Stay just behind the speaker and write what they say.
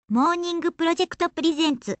モーニングプロジェクトプレゼ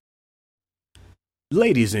ンツ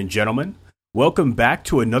Ladies and gentlemen, welcome back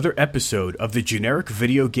to another episode of the Generic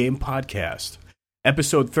Video Game Podcast.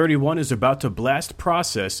 Episode 31 is about to blast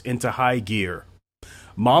process into high gear.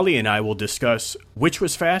 Molly and I will discuss which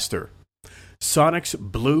was faster, Sonic's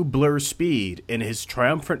blue blur speed in his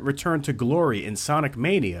triumphant return to glory in Sonic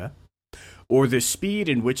Mania, or the speed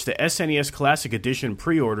in which the SNES Classic Edition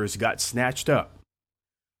pre-orders got snatched up.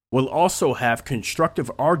 We'll also have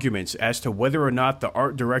constructive arguments as to whether or not the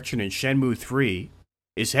art direction in Shenmue 3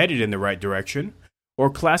 is headed in the right direction, or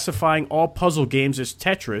classifying all puzzle games as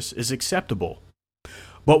Tetris is acceptable.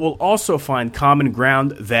 But we'll also find common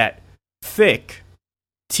ground that thick,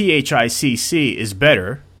 THICC, is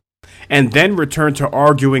better, and then return to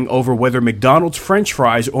arguing over whether McDonald's French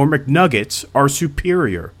fries or McNuggets are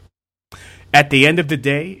superior. At the end of the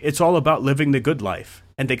day, it's all about living the good life,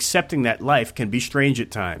 and accepting that life can be strange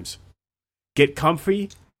at times. Get comfy,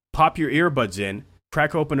 pop your earbuds in,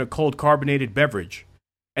 crack open a cold carbonated beverage,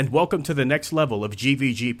 and welcome to the next level of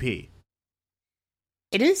GVGP.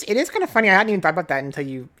 It is kind of funny. I hadn't even thought about that until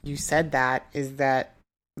you said that, is that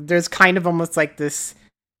there's kind of almost like this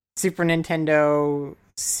Super Nintendo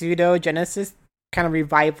pseudo Genesis kind of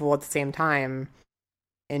revival at the same time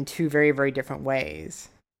in two very, very different ways.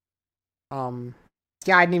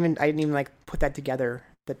 Yeah, I didn't even like put that together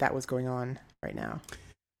that was going on right now.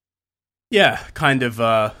 Yeah, kind of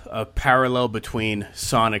a parallel between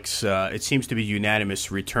Sonic's, it seems to be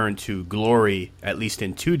unanimous, return to glory, at least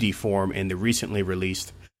in 2D form, in the recently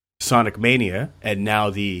released Sonic Mania, and now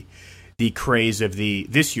the craze of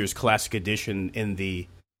this year's Classic Edition in the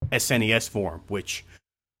SNES form, which,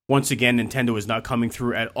 once again, Nintendo is not coming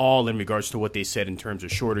through at all in regards to what they said in terms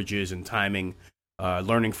of shortages and timing,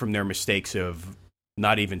 learning from their mistakes of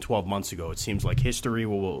not even 12 months ago. It seems like history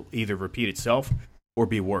will either repeat itself or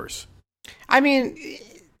be worse. I mean,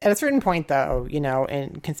 at a certain point, though,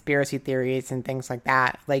 in conspiracy theories and things like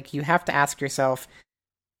that, like, you have to ask yourself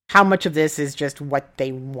how much of this is just what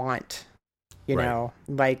they want, you know?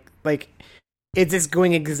 Like, is this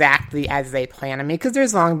going exactly as they plan? I mean, because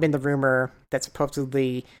there's long been the rumor that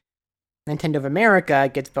supposedly Nintendo of America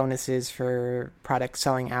gets bonuses for products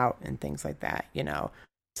selling out and things like that,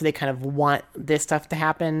 So they kind of want this stuff to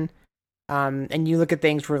happen. And you look at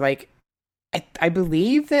things where, like, I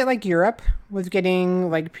believe that, like, Europe was getting,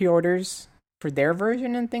 like, pre-orders for their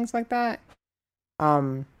version and things like that.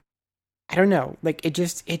 I don't know. Like, it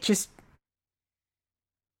just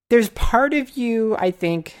there's part of you, I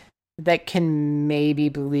think, that can maybe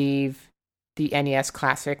believe the NES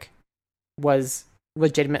Classic was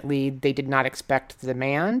legitimately, they did not expect the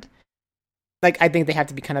demand. Like, I think they have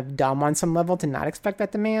to be kind of dumb on some level to not expect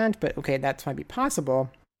that demand, but okay, that's might be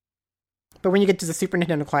possible. But when you get to the Super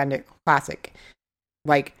Nintendo Classic,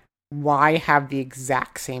 like, why have the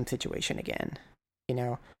exact same situation again?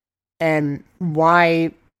 And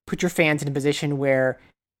why put your fans in a position where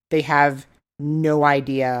they have no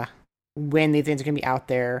idea when these things are going to be out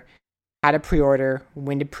there, how to pre-order,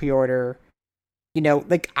 when to pre-order?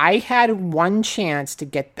 Like, I had one chance to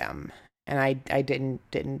get them, and I didn't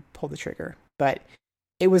pull the trigger. But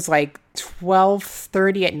it was like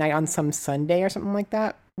 12:30 at night on some Sunday or something like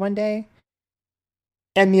that one day.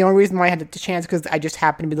 And the only reason why I had the chance because I just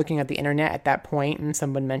happened to be looking at the internet at that point, and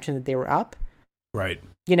someone mentioned that they were up. Right.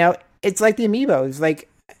 It's like the Amiibos. Like,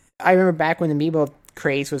 I remember back when the Amiibo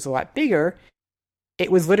craze was a lot bigger,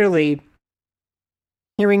 it was literally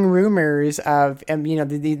hearing rumors of,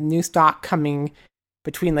 the new stock coming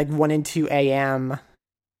between like 1 and 2 a.m.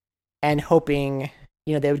 and hoping,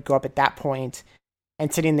 they would go up at that point,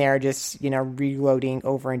 and sitting there just, reloading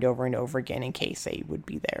over and over and over again in case they would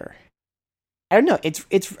be there. I don't know.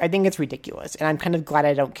 I think it's ridiculous, and I'm kind of glad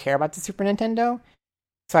I don't care about the Super Nintendo,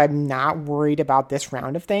 so I'm not worried about this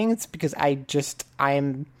round of things, because I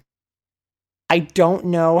don't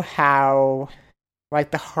know how,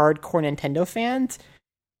 like, the hardcore Nintendo fans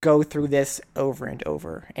go through this over and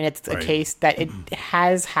over, and it's a case that it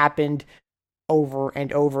has happened over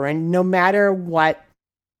and over, and no matter what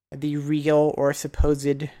the real or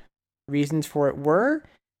supposed reasons for it were,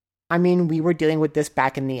 I mean, we were dealing with this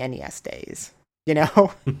back in the NES days.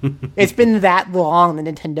 It's been that long that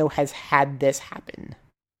Nintendo has had this happen.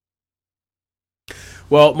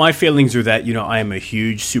 Well, my feelings are that, I am a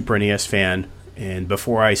huge Super NES fan, and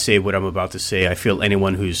before I say what I'm about to say, I feel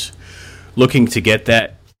anyone who's looking to get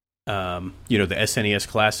that, the SNES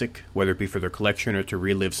Classic, whether it be for their collection or to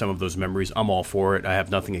relive some of those memories, I'm all for it. I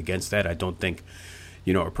have nothing against that. I don't think,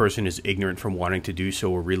 a person is ignorant from wanting to do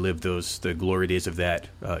so or relive the glory days of that,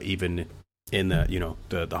 even in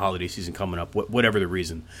the holiday season coming up, whatever the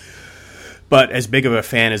reason. But as big of a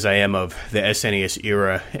fan as I am of the SNES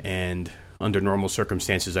era, and under normal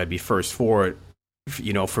circumstances, I'd be first for it.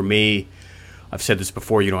 You know, for me, I've said this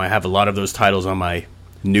before, you know, I have a lot of those titles on my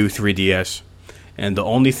new 3DS. And the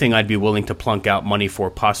only thing I'd be willing to plunk out money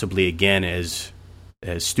for, possibly again, as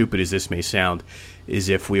stupid as this may sound, is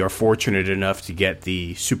if we are fortunate enough to get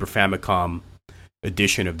the Super Famicom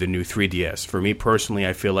edition of the new 3DS. For me personally,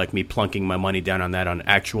 I feel like me plunking my money down on that on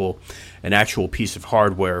an actual piece of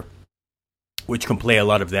hardware, which can play a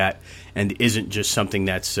lot of that and isn't just something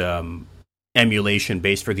that's emulation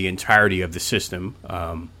based for the entirety of the system.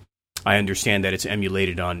 I understand that it's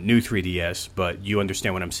emulated on new 3DS, but you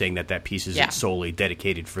understand what I'm saying, that piece isn't solely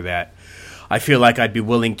dedicated for that. I feel like I'd be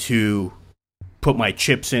willing to put my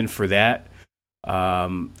chips in for that.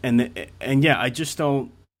 And yeah, I just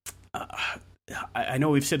don't... I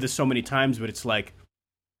know we've said this so many times, but it's like,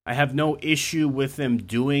 I have no issue with them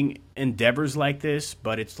doing endeavors like this,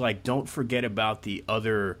 but it's like, don't forget about the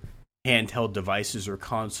other handheld devices or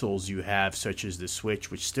consoles you have, such as the Switch,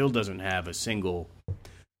 which still doesn't have a single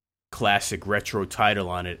classic retro title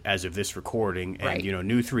on it as of this recording. And, right. You know,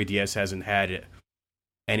 new 3DS hasn't had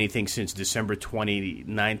anything since December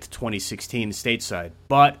 29th, 2016 stateside.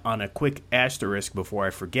 But on a quick asterisk before I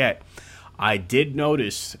forget, I did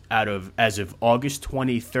notice as of August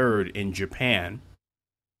 23rd in Japan,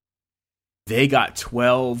 they got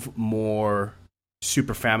 12 more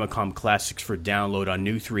Super Famicom classics for download on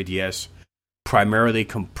new 3DS, primarily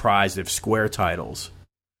comprised of Square titles.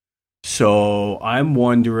 So I'm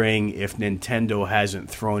wondering if Nintendo hasn't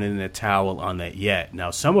thrown in the towel on that yet. Now,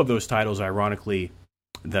 some of those titles, ironically,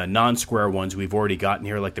 the non-Square ones we've already gotten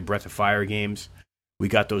here, like the Breath of Fire games. We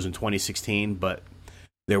got those in 2016, but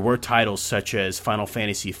there were titles such as Final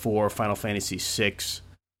Fantasy IV, Final Fantasy VI,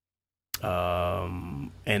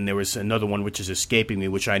 and there was another one which is escaping me,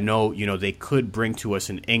 which I know, you know, they could bring to us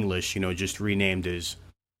in English, you know, just renamed as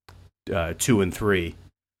 2 and 3.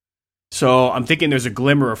 So I'm thinking there's a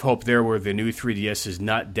glimmer of hope there where the new 3DS is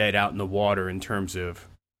not dead out in the water in terms of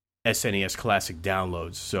SNES Classic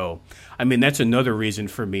downloads. So, I mean, that's another reason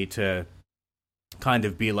for me to kind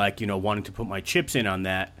of be like, you know, wanting to put my chips in on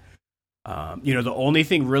that. You know, the only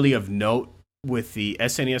thing really of note with the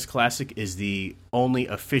SNES Classic is the only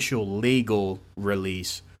official legal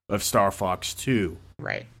release of Star Fox 2.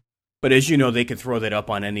 Right. But as you know, they could throw that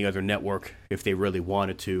up on any other network if they really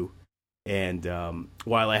wanted to. And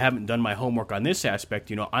while I haven't done my homework on this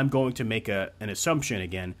aspect, you know, I'm going to make an assumption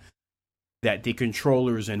again that the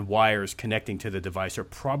controllers and wires connecting to the device are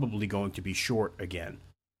probably going to be short again.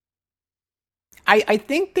 I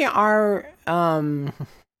think they are...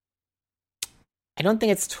 I don't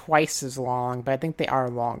think it's twice as long, but I think they are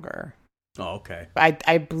longer. Oh, okay.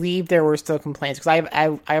 I believe there were still complaints, because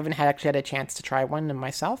I haven't actually had a chance to try one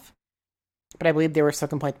myself, but I believe there were still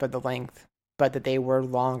complaints about the length, but that they were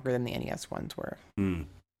longer than the NES ones were.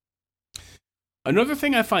 Another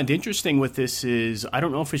thing I find interesting with this is, I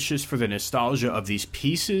don't know if it's just for the nostalgia of these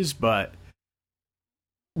pieces, but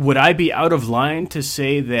would I be out of line to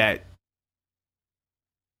say that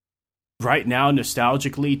right now,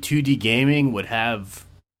 nostalgically, 2D gaming would have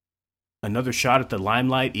another shot at the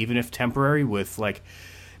limelight, even if temporary, with like,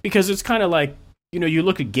 because it's kind of like, you know, you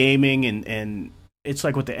look at gaming and it's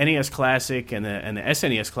like with the NES Classic and the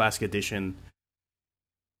SNES Classic Edition,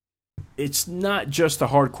 it's not just the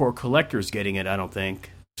hardcore collectors getting it, I don't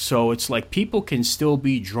think. So it's like people can still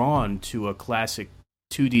be drawn to a classic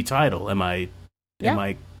 2D title.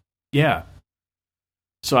 Yeah.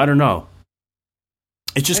 So I don't know.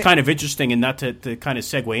 It's just kind of interesting, and not to kind of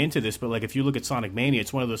segue into this, but like if you look at Sonic Mania,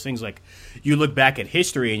 it's one of those things like you look back at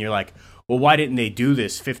history and you're like, well, why didn't they do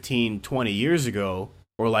this 15, 20 years ago,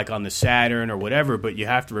 or like on the Saturn or whatever? But you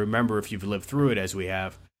have to remember, if you've lived through it as we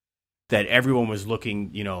have, that everyone was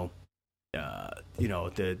looking, the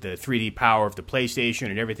 3D power of the PlayStation,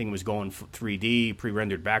 and everything was going 3D,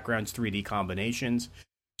 pre-rendered backgrounds, 3D combinations.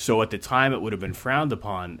 So at the time, it would have been frowned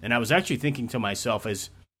upon. And I was actually thinking to myself, as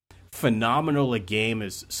phenomenal a game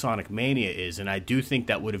as Sonic Mania is, and I do think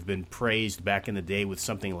that would have been praised back in the day with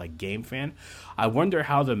something like Game Fan, I wonder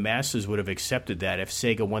how the masses would have accepted that if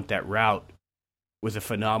Sega went that route with a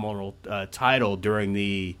phenomenal title during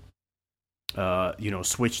the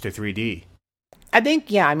switch to 3D. I think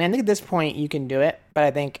at this point you can do it, but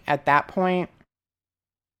I think at that point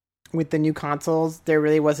with the new consoles, there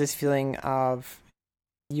really was this feeling of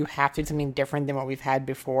you have to do something different than what we've had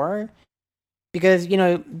before. Because, you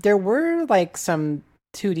know, there were, like, some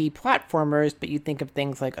 2D platformers, but you think of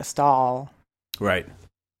things like Astal. Right.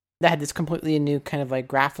 That had this completely new kind of, like,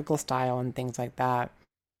 graphical style and things like that.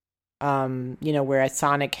 Whereas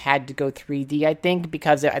Sonic had to go 3D, I think,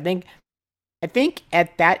 because I think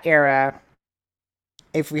at that era,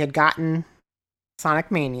 if we had gotten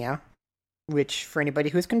Sonic Mania, which for anybody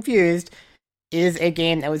who's confused, is a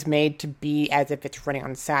game that was made to be as if it's running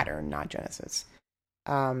on Saturn, not Genesis.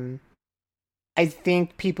 I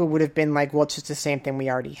think people would have been like, well, it's just the same thing we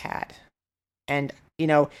already had. And,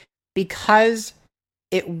 because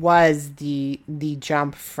it was the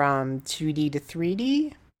jump from 2D to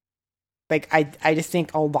 3D, like, I just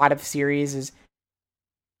think a lot of series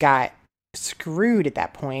got screwed at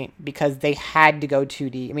that point because they had to go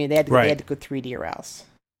 2D. I mean, they had to go 3D or else.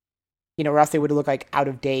 Or else they would look like out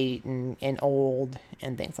of date and old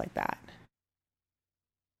and things like that.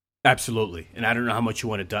 Absolutely. And I don't know how much you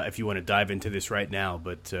want to if you want to dive into this right now,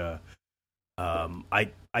 but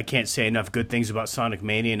I can't say enough good things about Sonic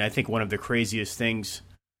Mania. And I think one of the craziest things,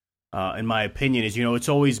 in my opinion, is, it's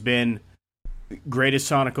always been greatest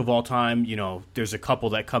Sonic of all time. There's a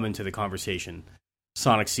couple that come into the conversation.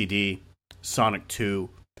 Sonic CD, Sonic 2.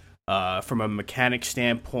 From a mechanic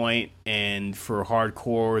standpoint and for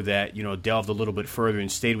hardcore that, delved a little bit further and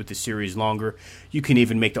stayed with the series longer, you can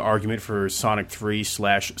even make the argument for Sonic 3 /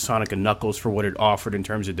 Sonic and Knuckles for what it offered in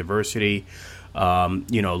terms of diversity,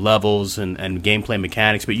 levels and gameplay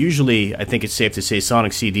mechanics. But usually I think it's safe to say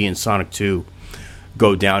Sonic CD and Sonic 2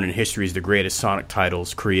 go down in history as the greatest Sonic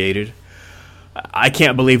titles created. I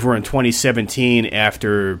can't believe we're in 2017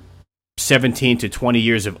 after 17 to 20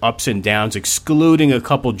 years of ups and downs, excluding a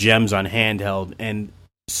couple gems on handheld and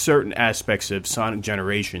certain aspects of Sonic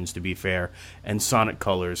Generations, to be fair, and Sonic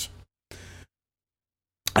Colors.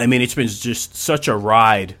 I mean, it's been just such a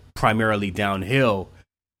ride, primarily downhill.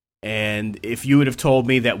 And if you would have told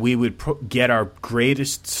me that we would get our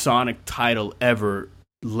greatest Sonic title ever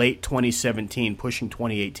late 2017, pushing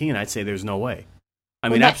 2018, I'd say there's no way. I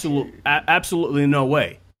mean, absolutely no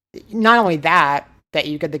way. Not only that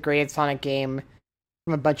you get the greatest Sonic game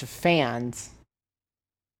from a bunch of fans,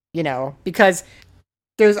 because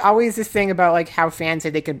there's always this thing about like how fans say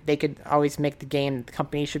they could always make the game the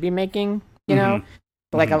company should be making, but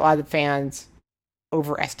like a lot of the fans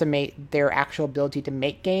overestimate their actual ability to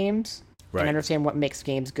make games and understand what makes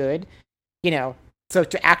games good, so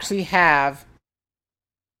to actually have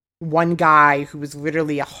one guy who was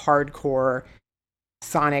literally a hardcore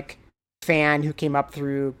Sonic fan who came up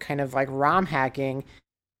through kind of like ROM hacking,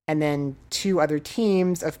 and then two other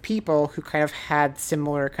teams of people who kind of had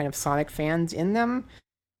similar kind of Sonic fans in them,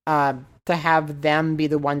 to have them be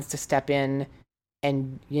the ones to step in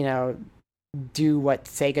and, do what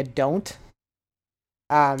Sega don't.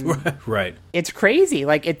 Right. It's crazy.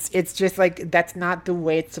 Like, it's just like, that's not the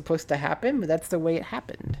way it's supposed to happen, but that's the way it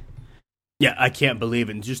happened. Yeah, I can't believe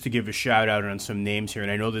it. And just to give a shout out on some names here,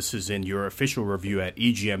 and I know this is in your official review at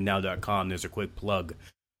egmnow.com. There's a quick plug.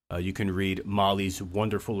 You can read Molly's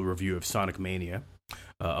wonderful review of Sonic Mania,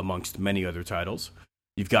 amongst many other titles.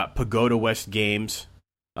 You've got Pagoda West Games,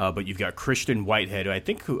 but you've got Christian Whitehead, who I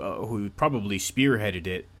think who probably spearheaded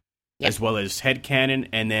it, as well as Headcanon.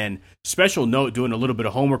 And then, special note, doing a little bit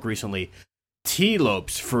of homework recently,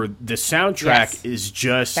 T-Lopes for the soundtrack is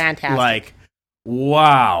just fantastic. Like,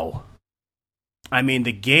 wow. I mean,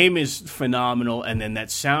 the game is phenomenal, and then that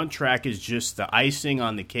soundtrack is just the icing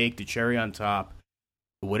on the cake, the cherry on top,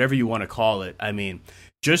 whatever you want to call it. I mean,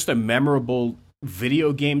 just a memorable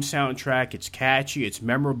video game soundtrack. It's catchy, it's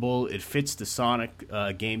memorable, it fits the Sonic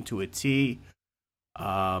game to a T.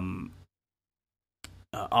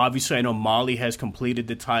 Obviously, I know Molly has completed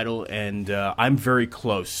the title, and I'm very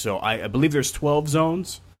close. So I believe there's 12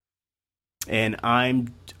 zones, and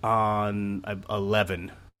I'm on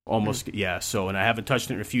 11. Almost, yeah. So, and I haven't touched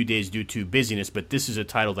it in a few days due to busyness, but this is a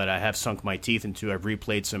title that I have sunk my teeth into. I've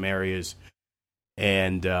replayed some areas,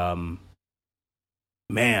 and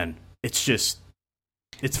man, it's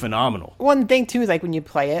phenomenal. One thing too is like when you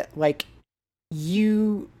play it, like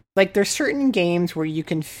there's certain games where you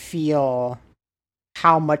can feel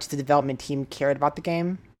how much the development team cared about the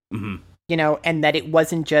game, and that it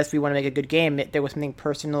wasn't just we want to make a good game. There was something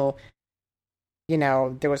personal.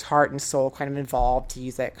 There was heart and soul kind of involved, to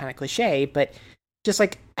use that kind of cliche, but just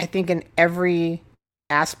like, I think in every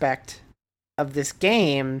aspect of this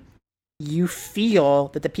game, you feel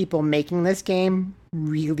that the people making this game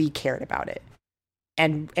really cared about it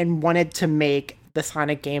and wanted to make the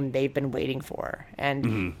Sonic game they've been waiting for.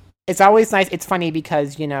 And it's always nice. It's funny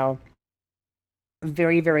because,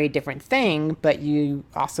 very, very different thing, but you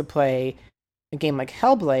also play a game like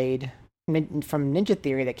Hellblade from Ninja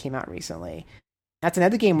Theory that came out recently. That's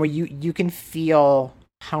another game where you can feel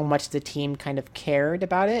how much the team kind of cared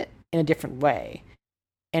about it in a different way.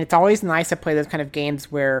 And it's always nice to play those kind of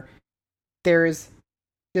games where there's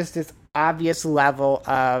just this obvious level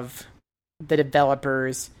of the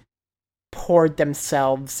developers poured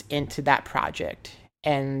themselves into that project.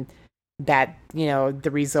 and that, you know,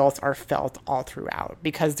 the results are felt all throughout,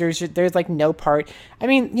 because there's like no part. I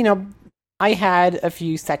mean, you know, I had a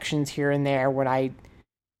few sections here and there when I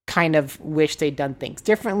kind of wish they'd done things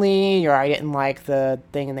differently, or I didn't like the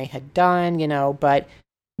thing they had done, you know, but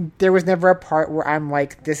there was never a part where I'm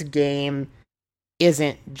like, this game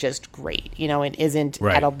isn't just great, you know, and isn't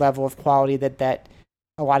at a level of quality that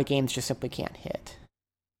a lot of games just simply can't hit.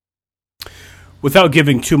 Without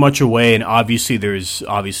giving too much away, and obviously there's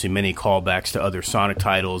many callbacks to other Sonic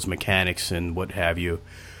titles, mechanics, and what have you,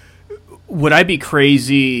 would I be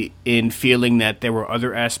crazy in feeling that there were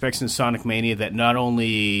other aspects in Sonic Mania that not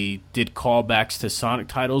only did callbacks to Sonic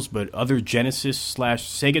titles, but other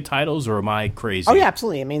Genesis/Sega titles, or am I crazy? Oh, yeah,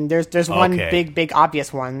 absolutely. I mean, there's one big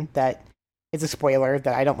obvious one that is a spoiler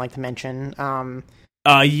that I don't like to mention.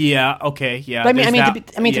 Yeah, okay, yeah. But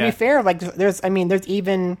to be fair, like, there's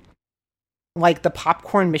even, like, the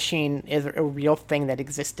popcorn machine is a real thing that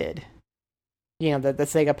existed. You know, the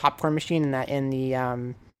Sega popcorn machine in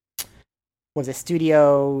the was it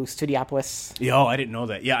Studiopolis? Oh, I didn't know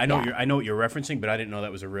that. Yeah, I know what you're referencing, but I didn't know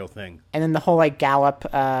that was a real thing. And then the whole, like, Gallop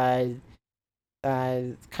kind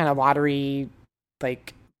of lottery,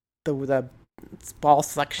 like the ball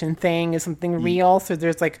selection thing is something real. So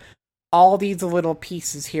there's, like, all these little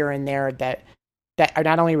pieces here and there that are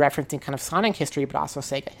not only referencing kind of Sonic history, but also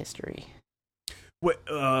Sega history.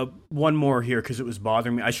 One more here, because it was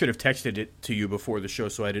bothering me. I should have texted it to you before the show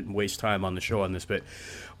so I didn't waste time on the show on this, but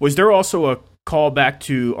was there also a callback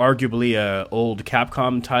to arguably a old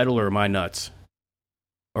Capcom title, or am I nuts?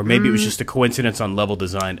 Or maybe it was just a coincidence on level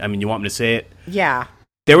design. I mean, you want me to say it? Yeah.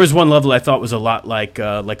 There was one level I thought was a lot like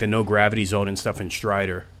the No Gravity Zone and stuff in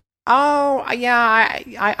Strider. Oh, yeah,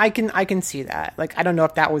 I can see that. Like, I don't know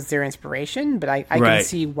if that was their inspiration, but I can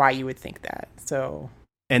see why you would think that. So...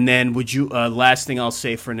 And then would you, last thing I'll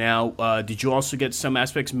say for now, did you also get some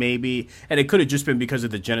aspects maybe, and it could have just been because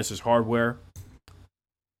of the Genesis hardware,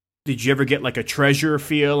 did you ever get like a treasure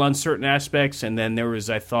feel on certain aspects? And then there was,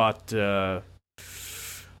 I thought, a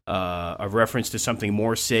reference to something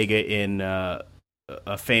more Sega in a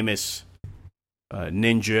famous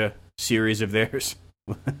Ninja series of theirs.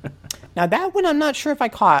 Now that one I'm not sure if I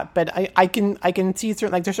caught, but I can see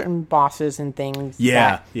certain, like, there's certain bosses and things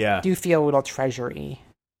that do feel a little treasury.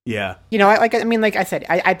 Yeah. You know, like I said,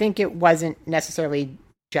 I think it wasn't necessarily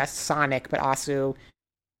just Sonic, but also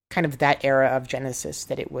kind of that era of Genesis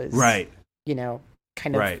that it was, you know,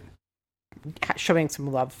 kind of showing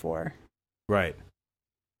some love for. Right.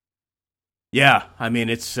 Yeah, I mean,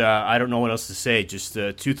 it's, I don't know what else to say. Just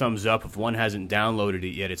 2 thumbs up. If one hasn't downloaded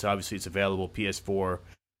it yet, it's available PS4,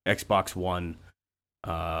 Xbox One,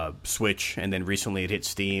 Switch, and then recently it hit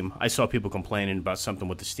Steam. I saw people complaining about something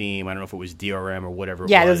with the Steam. I don't know if it was DRM or whatever it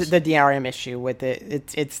was. Yeah, there's the DRM issue with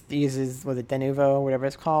it. It uses, was it Denuvo or whatever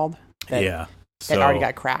it's called? That already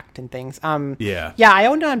got cracked and things. Yeah, I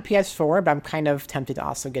owned it on PS4, but I'm kind of tempted to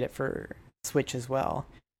also get it for Switch as well.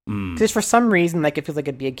 Because for some reason, like, it feels like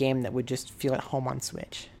it'd be a game that would just feel at home on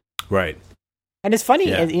Switch. Right. And it's funny.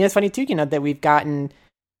 Yeah. It's funny too, you know, that we've gotten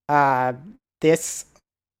this,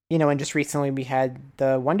 you know, and just recently we had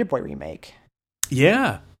the Wonder Boy remake.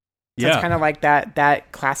 Yeah. So it's kind of like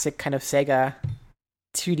that classic kind of Sega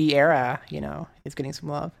 2D era, you know, is getting some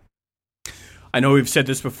love. I know we've said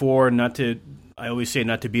this before, I always say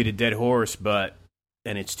not to beat a dead horse,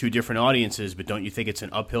 and it's 2 different audiences, but don't you think it's an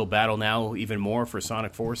uphill battle now even more for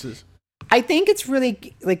Sonic Forces? I think it's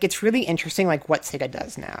really interesting, like, what Sega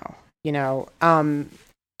does now. You know,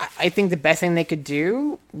 I think the best thing they could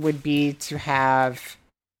do would be to have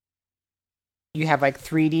like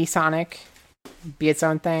 3D Sonic be its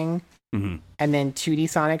own thing, and then 2D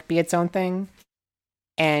Sonic be its own thing.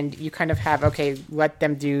 And you kind of have, let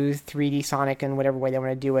them do 3D Sonic in whatever way they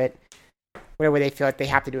want to do it, whatever way they feel like they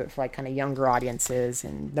have to do it for, like, kind of younger audiences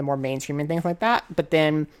and the more mainstream and things like that. But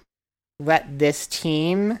then let this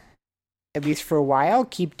team, at least for a while,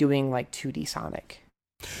 keep doing, like, 2D Sonic.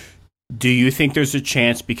 Do you think there's a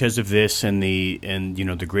chance because of this and you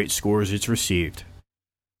know, the great scores it's received?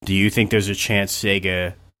 Do you think there's a chance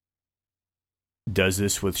Sega does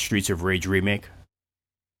this with Streets of Rage remake?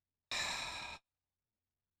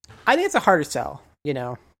 I think it's a harder sell, you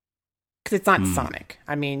know, because it's not Sonic.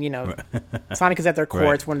 I mean, you know, Sonic is at their core.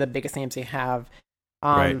 Right. It's one of the biggest names they have.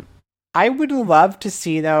 Right. I would love to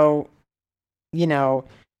see, though, you know,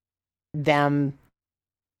 them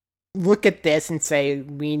look at this and say,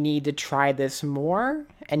 we need to try this more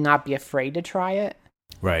and not be afraid to try it.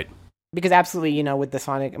 Right. Because absolutely, you know, with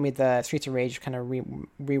the Streets of Rage kind of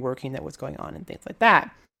reworking that was going on and things like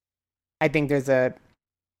that, I think though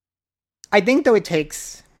it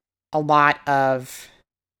takes a lot of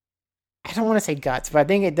I don't want to say guts, but I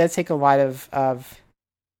think it does take a lot of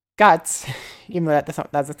guts, even though that's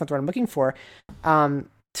not what I'm looking for, for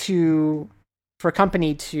a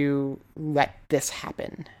company to let this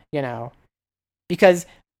happen, because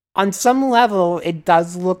on some level it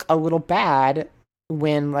does look a little bad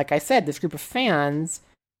when, like I said, this group of fans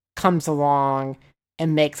comes along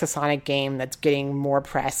and makes a Sonic game that's getting more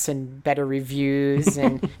press and better reviews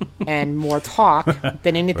and more talk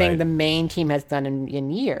than anything the main team has done in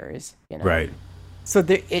years. Right. So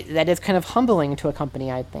that is kind of humbling to a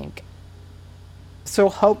company, I think. So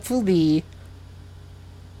hopefully,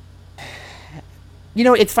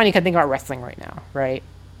 it's funny because I think about wrestling right now, right?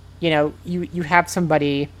 You have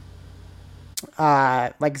somebody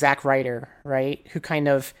like Zack Ryder, right, who kind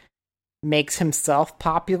of makes himself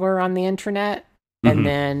popular on the internet. And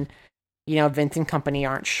then, Vince and company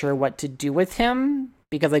aren't sure what to do with him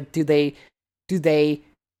because, like, do they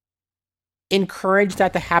encourage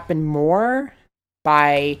that to happen more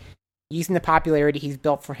by using the popularity he's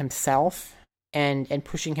built for himself and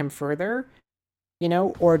pushing him further,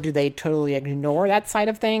 or do they totally ignore that side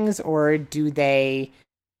of things, or do they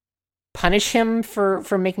punish him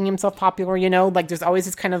for making himself popular? Like, there's always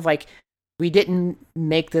this kind of like, we didn't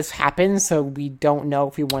make this happen, so we don't know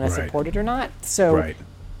if we want to support it or not. So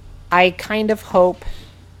I kind of hope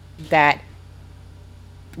that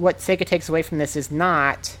what Sega takes away from this is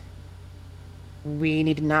not, we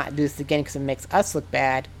need to not do this again because it makes us look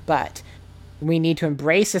bad, but we need to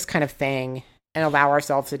embrace this kind of thing and allow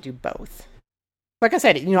ourselves to do both. Like I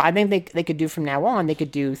said, I think they could do from now on, they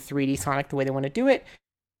could do 3D Sonic the way they want to do it.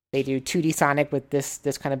 They do 2D Sonic with this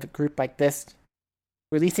kind of a group like this,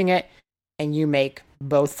 releasing it, and you make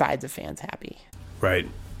both sides of fans happy. Right.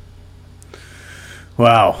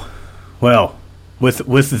 Wow. Well,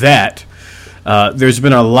 with that, there's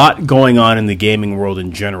been a lot going on in the gaming world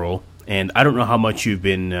in general, and I don't know how much you've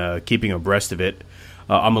been keeping abreast of it.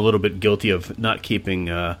 I'm a little bit guilty of not keeping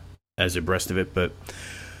as abreast of it, but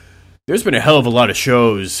there's been a hell of a lot of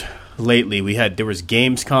shows lately. There was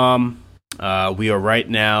Gamescom. We are right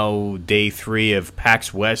now day 3 of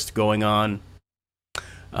PAX West going on.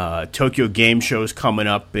 Tokyo Game Show's coming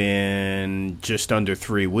up in just under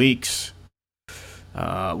 3 weeks.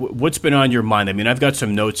 What's been on your mind? I mean, I've got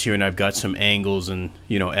some notes here and I've got some angles and,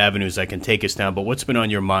 avenues I can take us down, but what's been on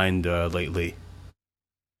your mind lately?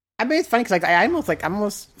 I mean, it's funny because I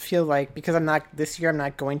almost feel like, because I'm not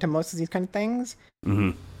going to most of these kind of things.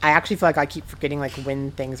 I actually feel like I keep forgetting like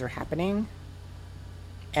when things are happening.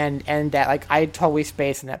 And that, like, I totally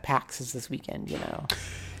space and that PAX is this weekend,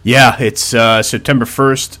 Yeah, it's September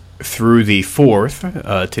 1st through the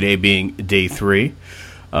 4th, today being day 3.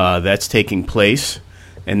 That's taking place.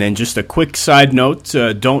 And then just a quick side note,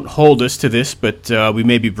 don't hold us to this, but we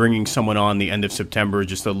may be bringing someone on the end of September,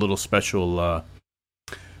 just a little special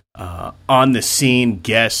on-the-scene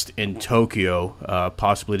guest in Tokyo,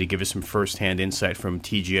 possibly to give us some first-hand insight from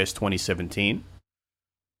TGS 2017.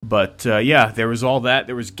 But, there was all that.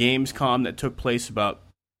 There was Gamescom that took place about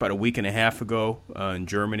a week and a half ago in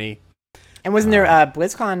Germany. And wasn't there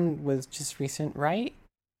BlizzCon was just recent, right?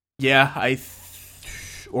 Yeah,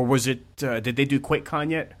 or was it? Did they do QuakeCon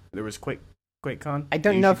yet? There was QuakeCon. I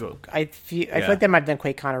don't know. I feel like they might have done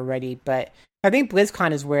QuakeCon already, but I think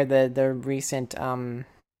BlizzCon is where the recent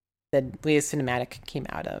the latest cinematic came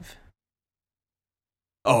out of.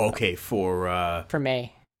 Oh, okay. For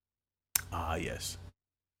May. Yes.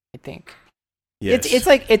 I think. Yes. It's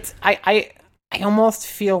like I almost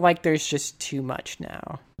feel like there's just too much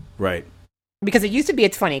now. Right. Because it used to be,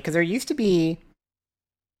 it's funny, because there used to be,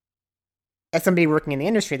 as somebody working in the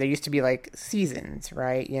industry, there used to be like seasons,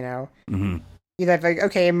 right? Mm-hmm. You'd have like,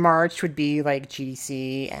 okay, March would be like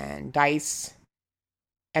GDC and DICE,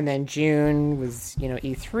 and then June was,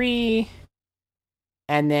 E3,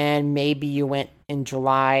 and then maybe you went in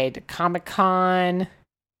July to Comic-Con,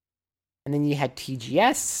 and then you had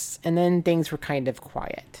TGS, and then things were kind of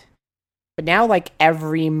quiet. But now, like,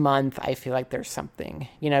 every month, I feel like there's something,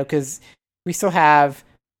 because we still have,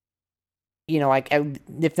 like,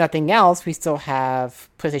 if nothing else, we still have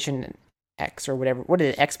PlayStation X or whatever. What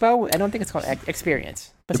is it, Expo? I don't think it's called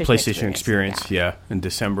Experience. The PlayStation Experience, yeah, in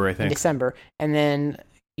December, I think. And then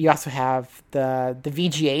you also have the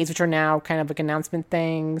VGAs, which are now kind of like announcement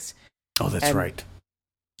things. Oh, that's right.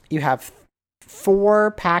 You have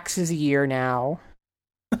 4 PAXs a year now.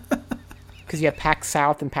 Because you have PAX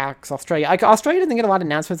South and PAX Australia. Like, Australia doesn't get a lot of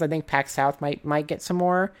announcements. I think PAX South might get some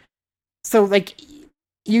more. So, like,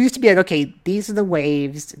 you used to be like, okay, these are the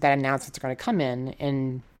waves that announcements are going to come in,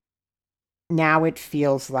 and now it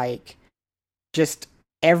feels like just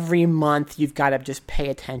every month you've got to just pay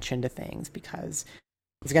attention to things because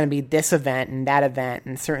it's going to be this event and that event,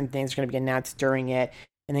 and certain things are going to be announced during it.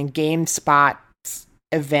 And then GameSpot's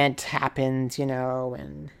event happens,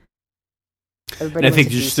 and everybody. And I think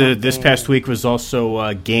just this past week was also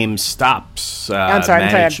GameStop's. I'm sorry,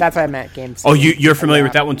 that's what I meant. GameStop. Oh, you're familiar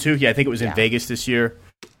with that one too? Yeah, I think it was in Vegas this year.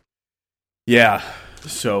 Yeah,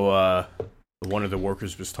 so one of the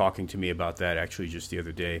workers was talking to me about that actually just the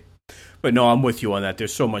other day. But no, I'm with you on that.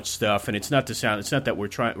 There's so much stuff, and it's not that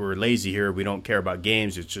we're lazy here. We don't care about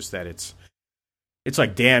games. It's just that it's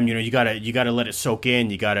like, damn, you gotta let it soak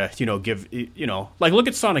in. You gotta, give, like, look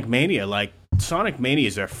at Sonic Mania. Like, Sonic Mania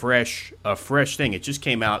is a fresh thing. It just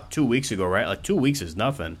came out 2 weeks ago, right? Like, 2 weeks is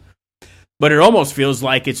nothing, but it almost feels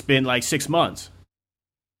like it's been like 6 months.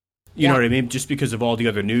 You know what I mean? Just because of all the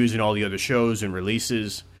other news and all the other shows and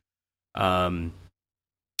releases.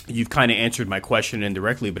 You've kind of answered my question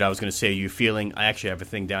indirectly, but I was going to say, I actually have a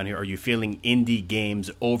thing down here. Are you feeling indie games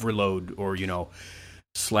overload, or,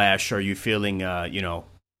 slash, are you feeling,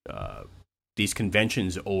 these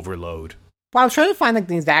conventions overload? Well, I was trying to find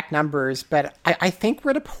the exact numbers, but I think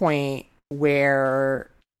we're at a point where,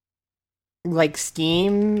 like,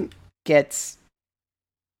 Steam gets,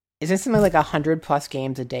 isn't something like 100+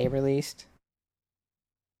 games a day released?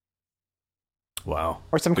 Wow.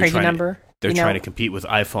 Or some crazy number? They're trying to compete with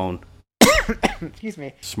iPhone. Excuse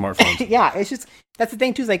me. Smartphones. Yeah, it's just, that's the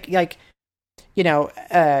thing too, is like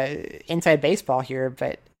inside baseball here,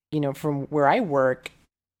 but from where I work,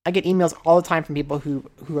 I get emails all the time from people who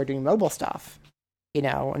are doing mobile stuff, and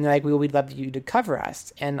they're like, we'd love you to cover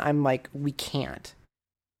us. And I'm like, we can't,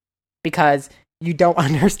 because you don't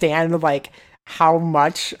understand like how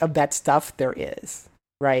much of that stuff there is,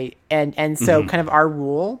 right? And so kind of our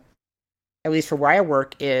rule, at least for where I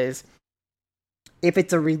work, is if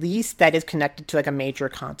it's a release that is connected to like a major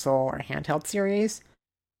console or handheld series,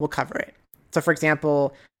 we'll cover it. So for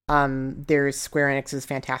example, there's Square Enix's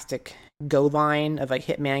fantastic Go line of like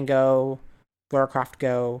Hitman Go, Lara Croft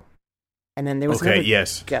Go, and then there was Go.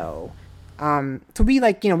 So we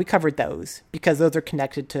we covered those because those are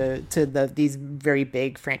connected to these very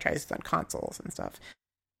big franchises on consoles and stuff.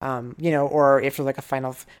 Or if there's like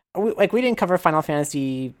a we didn't cover Final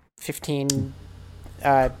Fantasy 15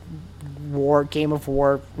 not Game of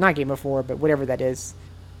War, but whatever that is,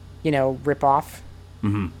 rip off.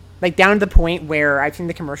 Mm-hmm. Like down to the point where I've seen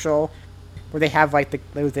the commercial where they have like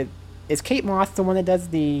is Kate Moss the one that does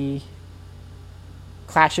the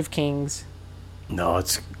Clash of Kings? No,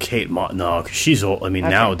 it's Kate Moss. No, cause she's old. I mean,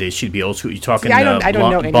 nowadays she'd be old school. You talking? I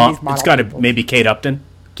don't know any of these models. It's got to maybe Kate Upton.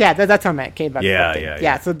 Yeah, that's what I meant. Kate Upton.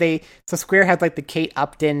 Yeah. So Square had like the Kate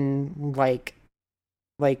Upton like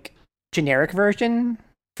generic version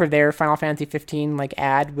for their Final Fantasy 15 like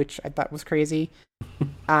ad, which I thought was crazy.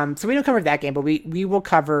 So we don't cover that game, but we will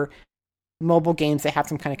cover mobile games that have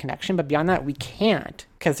some kind of connection. But beyond that, we can't,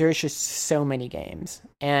 because there's just so many games.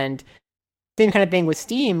 And same kind of thing with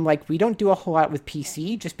Steam. Like, we don't do a whole lot with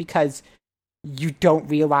PC just because you don't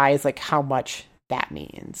realize like how much that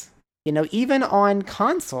means. Even on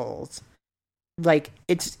consoles, like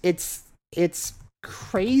it's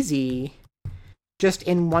crazy. Just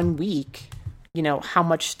in 1 week, how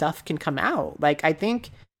much stuff can come out. Like, I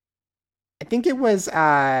think it was,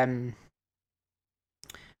 what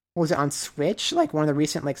was it on Switch? Like, one of the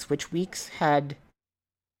recent, like, Switch weeks had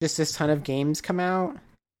just this ton of games come out.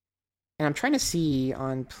 And I'm trying to see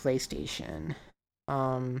on PlayStation.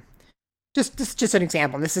 Just an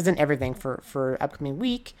example. And this isn't everything for upcoming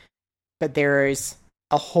week, but there's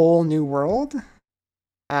A Whole New World,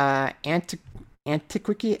 Antiquia,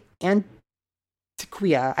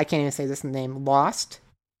 I can't even say this name, Lost,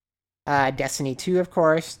 Destiny 2, of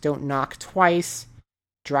course, Don't Knock Twice,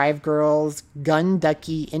 Drive Girls, Gun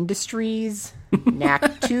Ducky Industries,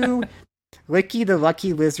 Knack 2, Licky the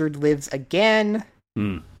Lucky Lizard Lives Again,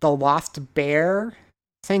 The Lost Bear,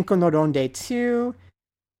 Senko no Ronde 2,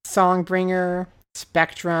 Songbringer,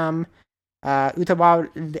 Spectrum,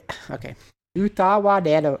 Utawareru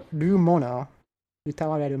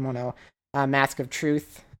Mono, Mask of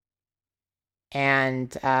Truth,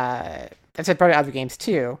 and that's probably other games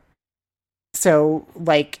too. So,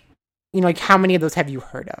 like, how many of those have you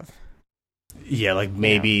heard of? Yeah, like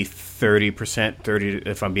maybe 30%, 30,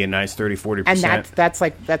 if I'm being nice, 30-40%. And that's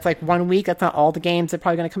like 1 week. That's not all the games that are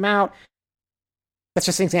probably going to come out. That's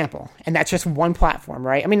just an example. And that's just one platform,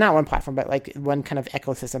 right? I mean, not one platform, but like one kind of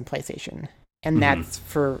ecosystem, PlayStation. And that's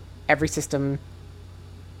for every system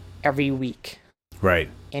every week. Right.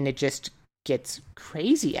 And it just gets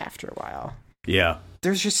crazy after a while. Yeah.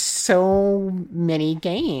 There's just so many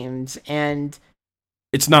games, and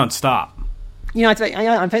it's nonstop. I've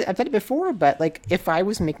said it before, but like, if I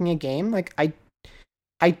was making a game, like,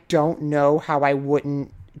 I don't know how I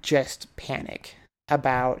wouldn't just panic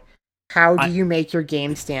about how do you make your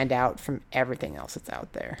game stand out from everything else that's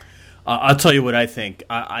out there. I'll tell you what I think.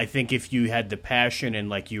 I think if you had the passion and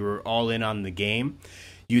like you were all in on the game,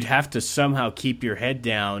 you'd have to somehow keep your head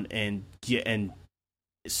down and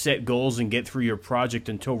set goals and get through your project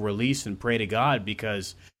until release and pray to God,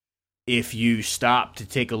 because if you stop to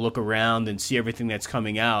take a look around and see everything that's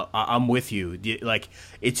coming out, I'm with you. Like,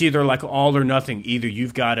 it's either like all or nothing. Either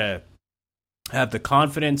you've got to have the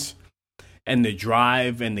confidence and the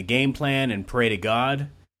drive and the game plan and pray to God,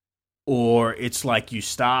 or it's like you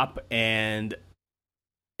stop and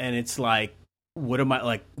it's like, what am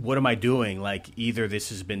I doing? Like, either this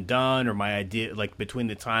has been done, or my idea, like between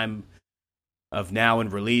the time of now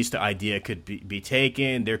and release, the idea could be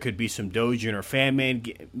taken. There could be some Dojin or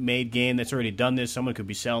fan-made game that's already done this. Someone could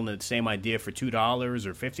be selling the same idea for $2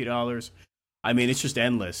 or $50. I mean, it's just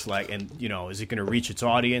endless. Like, and is it going to reach its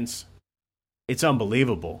audience? It's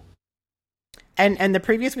unbelievable. And the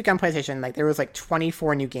previous week on PlayStation, like, there was like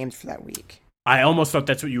 24 new games for that week. I almost thought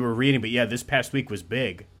that's what you were reading, but yeah, this past week was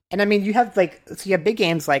big. And I mean, you have big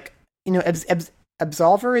games like,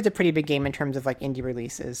 Absolver is a pretty big game in terms of like indie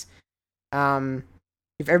releases.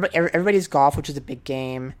 If everybody's Golf, which is a big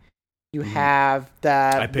game. You have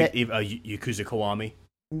I picked Yakuza Kiwami.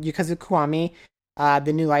 Yakuza Kiwami.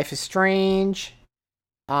 The New Life is Strange.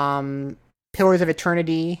 Pillars of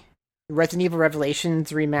Eternity. Resident Evil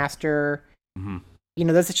Revelations remaster. Mm-hmm.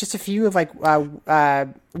 Those are just a few of like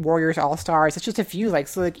Warriors All Stars. It's just a few. Like,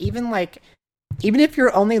 so like even if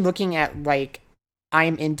you're only looking at like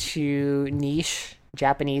I'm into niche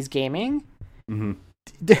Japanese gaming. Mm-hmm.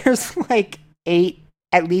 There's like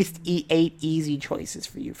at least eight easy choices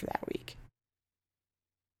for you for that week.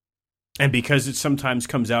 And because it sometimes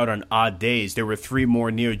comes out on odd days, there were 3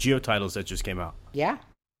 more Neo Geo titles that just came out. Yeah.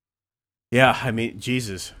 Yeah, I mean,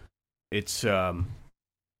 Jesus. It's a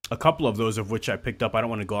couple of those of which I picked up. I don't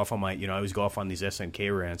want to go off on I always go off on these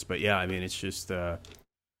SNK rants, but yeah, I mean, it's just,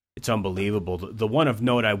 it's unbelievable. The one of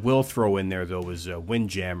note I will throw in there, though, was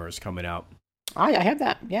Windjammers coming out. Oh, yeah, I have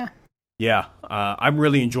that, yeah. Yeah, I'm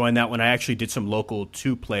really enjoying that one. I actually did some local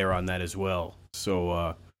 2-player on that as well.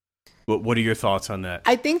 So, what are your thoughts on that?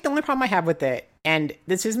 I think the only problem I have with it, and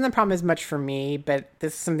this isn't the problem as much for me, but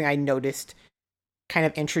this is something I noticed kind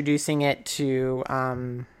of introducing it to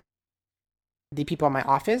the people in my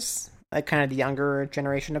office, like kind of the younger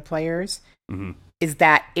generation of players, mm-hmm. is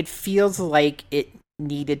that it feels like it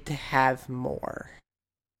needed to have more.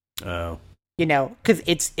 Oh. Because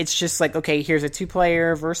it's just like, okay, here's a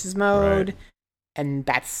 2-player versus mode, right. And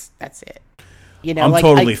that's it. I'm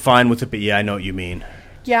totally fine with it, but yeah, I know what you mean.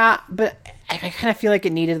 Yeah, but I kind of feel like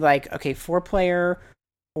it needed like, okay, 4-player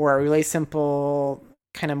or a really simple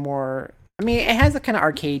kind of more. I mean, it has a kind of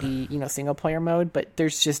arcadey, single-player mode, but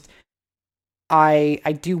there's just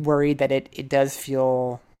I do worry that it does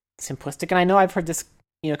feel simplistic, and I know I've heard this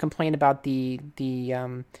complaint about the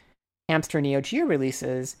Hamster Neo Geo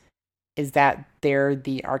releases. Is that they're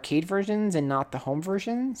the arcade versions and not the home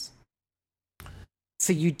versions.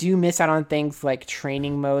 So you do miss out on things like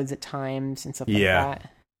training modes at times and stuff like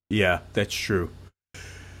that. Yeah, that's true.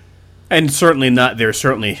 And they're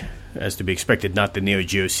certainly, as to be expected, not the Neo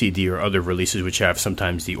Geo CD or other releases which have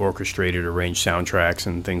sometimes the orchestrated arranged soundtracks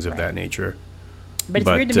and things of that nature. But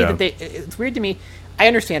it's weird to me it's weird to me. I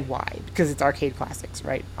understand why, because it's arcade classics,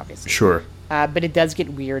 right? Obviously. Sure. But it does get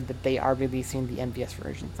weird that they are releasing the NVS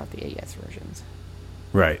versions, not the AES versions.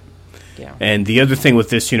 Right. Yeah. And the other thing with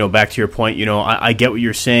this, back to your point, I get what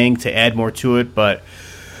you're saying to add more to it, but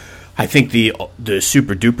I think the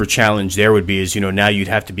super duper challenge there would be is, now you'd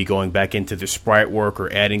have to be going back into the sprite work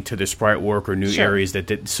or adding to the sprite work or new areas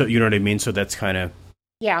so you know what I mean? So that's kind of...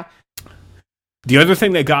 Yeah. The other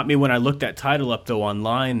thing that got me when I looked that title up, though,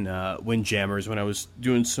 online, Windjammers, when I was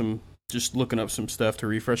doing just looking up some stuff to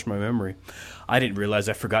refresh my memory, I didn't realize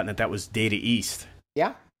I'd forgotten that was Data East.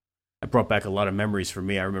 Yeah. It brought back a lot of memories for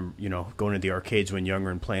me. I remember, going to the arcades when younger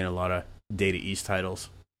and playing a lot of Data East titles.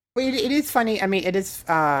 Well, it is funny. I mean, it's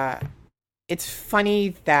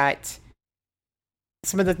funny that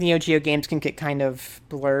some of the Neo Geo games can get kind of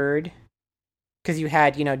blurred. Because you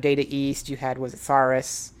had, Data East, you had, was it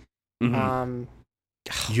Saurus? Mm-hmm.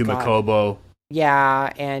 Yuma Kobo.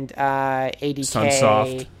 Yeah, and ADK.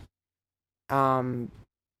 Sunsoft.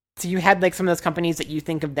 So you had like some of those companies that you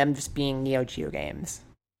think of them just being Neo Geo games,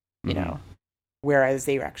 whereas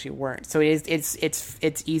they actually weren't. So it's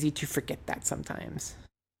easy to forget that sometimes.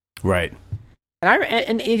 Right.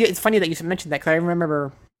 And it's funny that you mentioned that, because I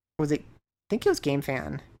remember, I think it was Game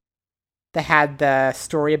Fan that had the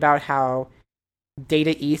story about how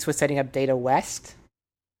Data East was setting up Data West.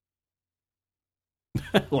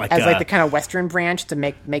 like as like the kind of Western branch to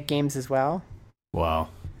make games as well. Wow.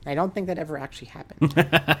 I don't think that ever actually happened.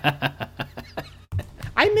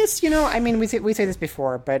 I miss, I mean, we say this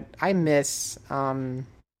before, but I miss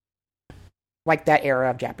like that era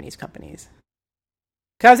of Japanese companies.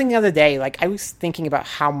 Because I was thinking the other day, like I was thinking about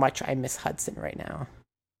how much I miss Hudson right now.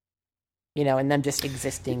 And them just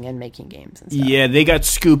existing and making games and stuff. Yeah, they got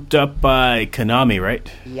scooped up by Konami, right?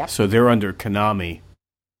 Yep. So they're under Konami.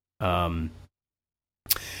 I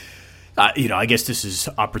guess this is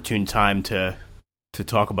opportune time to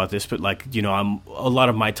talk about this, but like, a lot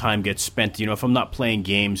of my time gets spent, if I'm not playing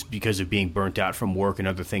games because of being burnt out from work and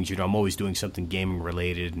other things, I'm always doing something gaming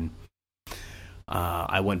related. And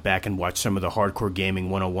I went back and watched some of the Hardcore Gaming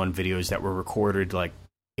 101 videos that were recorded like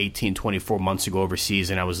 18, 24 months ago overseas,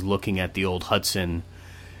 and I was looking at the old Hudson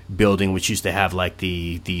building, which used to have like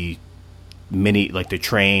the mini, like the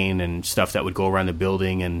train and stuff that would go around the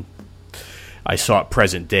building, and I saw it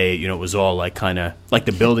present day. It was all like kind of like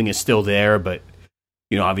the building is still there, but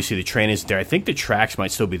obviously the train isn't there. I think the tracks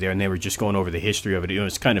might still be there, and they were just going over the history of it.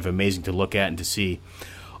 It's kind of amazing to look at and to see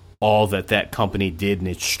all that company did and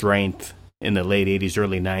its strength in the late 80s,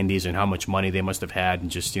 early 90s, and how much money they must have had, and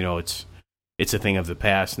just it's a thing of the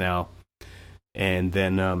past now. And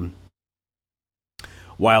then,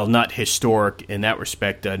 while not historic in that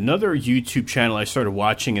respect, another YouTube channel I started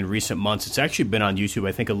watching in recent months, it's actually been on YouTube,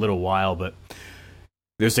 I think, a little while, but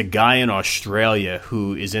there's a guy in Australia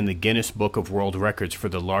who is in the Guinness Book of World Records for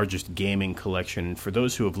the largest gaming collection. And for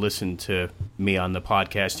those who have listened to me on the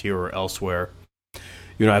podcast here or elsewhere,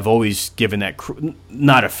 I've always given that,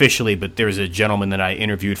 not officially, but there's a gentleman that I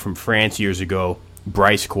interviewed from France years ago,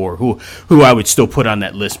 Bryce Core, who I would still put on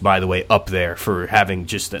that list, by the way, up there for having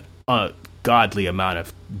just an ungodly amount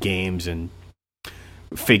of games and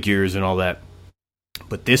figures and all that.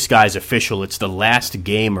 But this guy's official. It's The Last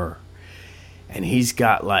Gamer, and he's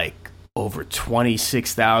got like over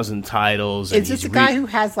 26,000 titles. Is this the guy who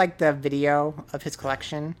has like the video of his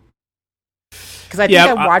collection? Because I think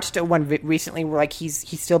I watched one recently where like he's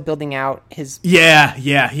still building out his he's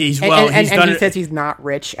he says he's not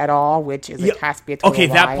rich at all, which is it has to be a total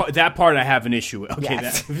lie. that part I have an issue with. Okay,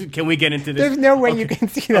 yes. Can we get into this? There's no way you can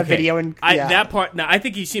see that video and that part. Now I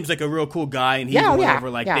think he seems like a real cool guy, and he's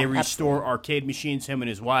they restore arcade machines, him and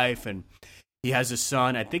his wife, and he has a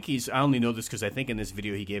son. I only know this because I think in this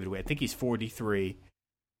video he gave it away. I think he's 43.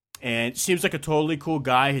 And seems like a totally cool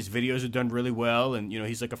guy. His videos are done really well, and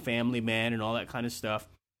he's like a family man and all that kind of stuff.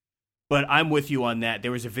 But I'm with you on that.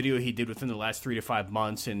 There was a video he did within the last 3 to 5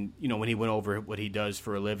 months, and when he went over what he does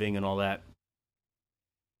for a living and all that.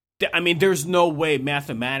 I mean, there's no way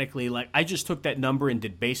mathematically. Like, I just took that number and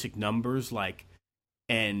did basic numbers, like,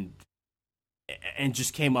 and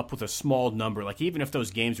just came up with a small number. Like, even if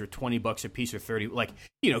those games are $20 a piece or 30, like,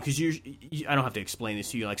 because I don't have to explain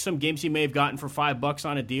this to you. Like, some games he may have gotten for $5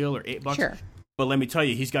 on a deal or $8. Sure. But let me tell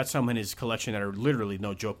you, he's got some in his collection that are literally,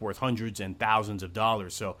 no joke, worth hundreds and thousands of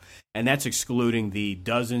dollars. So, and that's excluding the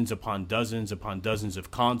dozens upon dozens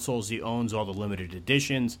of consoles he owns, all the limited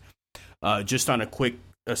editions. Just on a quick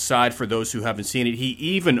aside for those who haven't seen it, he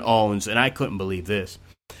even owns, and I couldn't believe this,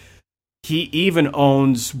 he even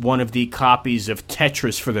owns one of the copies of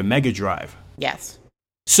Tetris for the Mega Drive. Yes.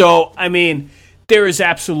 So, I mean, there is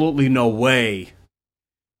absolutely no way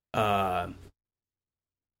that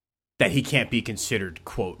he can't be considered,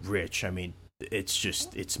 quote, rich. I mean,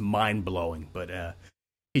 it's mind-blowing. But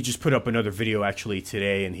he just put up another video, actually,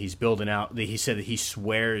 today, and he's building out. He said that he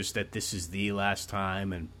swears that this is the last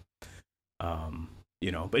time, and,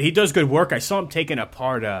 but he does good work. I saw him taking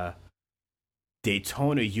apart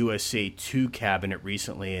Daytona USA 2 cabinet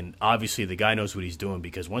recently, and obviously the guy knows what he's doing,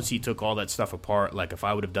 because once he took all that stuff apart, like if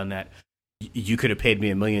I would have done that, you could have paid me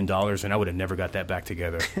 $1 million and I would have never got that back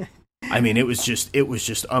together. I mean, it was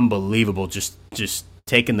just unbelievable, just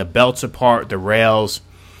taking the belts apart, the rails,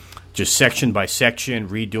 just section by section,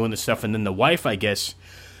 redoing the stuff. And then the wife, I guess,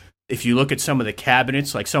 if you look at some of the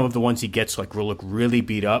cabinets, like some of the ones he gets like look really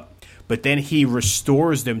beat up, but then he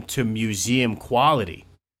restores them to museum quality.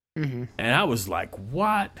 Mm-hmm. And I was like,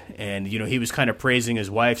 what? And, he was kind of praising his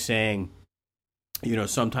wife, saying,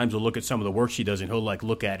 sometimes we'll look at some of the work she does and he'll like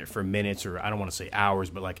look at it for minutes, or I don't want to say hours,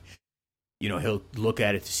 but like, he'll look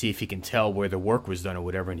at it to see if he can tell where the work was done or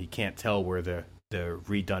whatever. And he can't tell where the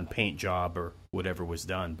redone paint job or whatever was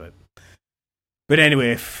done. But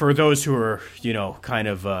anyway, for those who are, kind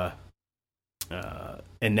of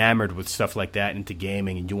enamored with stuff like that into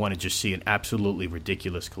gaming, and you want to just see an absolutely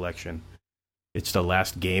ridiculous collection, it's The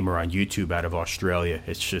Last Gamer on YouTube out of Australia.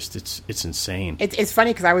 It's just, it's insane. It's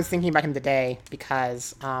funny because I was thinking about him today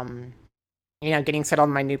because, getting settled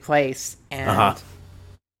in my new place, and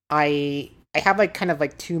I I have like kind of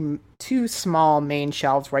like two small main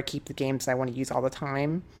shelves where I keep the games I want to use all the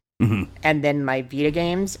time, and then my Vita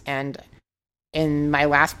games. And in my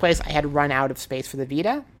last place, I had run out of space for the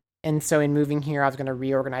Vita, and so in moving here, I was going to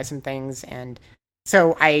reorganize some things, and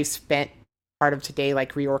so I spent part of today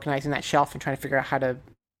like reorganizing that shelf and trying to figure out how to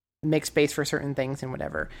make space for certain things and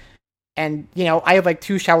whatever. And, you know, I have like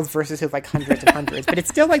 2 shelves versus his like hundreds and hundreds, but it's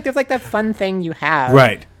still like there's like that fun thing you have.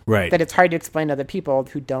 Right. That it's hard to explain to other people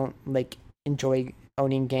who don't like enjoy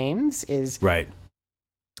owning games is right.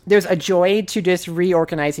 There's a joy to just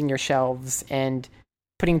reorganizing your shelves and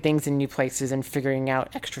putting things in new places and figuring out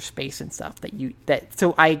extra space and stuff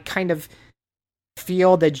so I kind of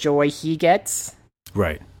feel the joy he gets.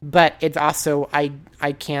 Right. But it's also, I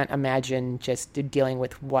can't imagine just dealing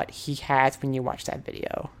with what he has when you watch that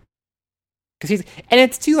video. And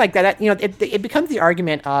it's too like that, you know, it becomes the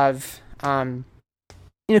argument of, you know,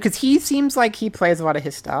 because he seems like he plays a lot of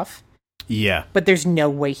his stuff. Yeah. But there's no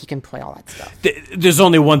way he can play all that stuff. There's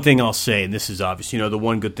only one thing I'll say, and this is obvious. You know, the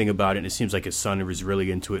one good thing about it, and it seems like his son was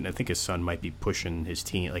really into it, and I think his son might be pushing his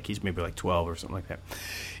teen, like he's maybe like 12 or something like that.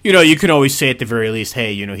 You know, you can always say at the very least,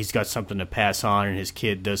 hey, you know, he's got something to pass on, and his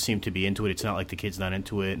kid does seem to be into it. It's not like the kid's not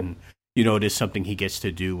into it, and, you know, it is something he gets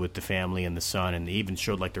to do with the family and the son, and they even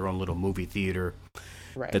showed like their own little movie theater.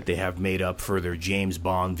 Right. That they have made up for their James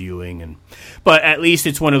Bond viewing, but at least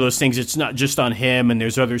it's one of those things. It's not just on him, and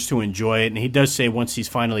there's others to enjoy it. And he does say once he's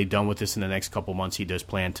finally done with this in the next couple months, he does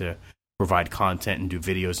plan to provide content and do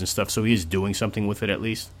videos and stuff. So he is doing something with it at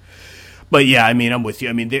least. But yeah, I mean, I'm with you.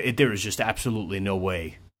 I mean, there is just absolutely no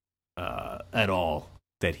way at all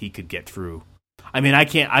that he could get through. I mean, I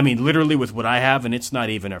can't. I mean, literally with what I have, and it's not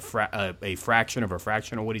even a fraction of a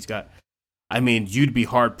fraction of what he's got. I mean, you'd be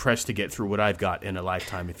hard-pressed to get through what I've got in a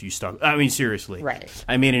lifetime if you stuck. I mean, seriously. Right.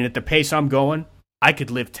 I mean, and at the pace I'm going, I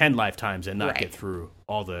could live 10 lifetimes and not get through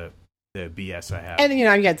all the BS I have. And, you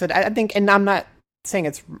know, yeah, so I think, and I'm not saying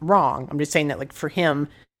it's wrong. I'm just saying that, like, for him,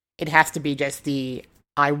 it has to be just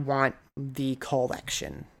I want the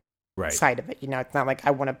collection side of it. You know, it's not like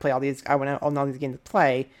I want to play all these games to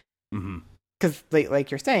play. Because,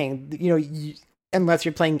 like you're saying, you know, unless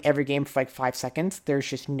you're playing every game for like 5 seconds, there's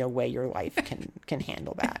just no way your life can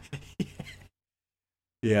handle that.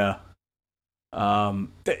 Yeah.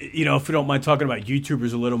 You know, if we don't mind talking about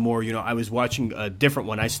YouTubers a little more, you know, I was watching a different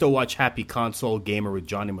one. I still watch Happy Console Gamer with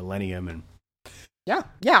Johnny Millennium, and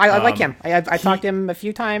I like him. I talked to him a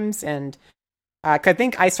few times, and 'cause I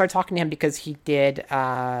think I started talking to him because he did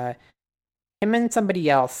him and somebody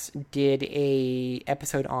else did a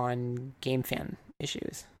episode on game fan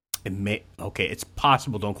issues. It's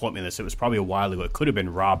possible. Don't quote me on this. It was probably a while ago. It could have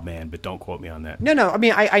been Rob Man, but don't quote me on that. No. I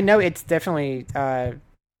mean, I know it's definitely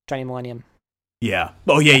Johnny Millennium. Yeah.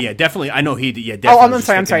 Oh, yeah. Definitely. I know he. Yeah. Definitely.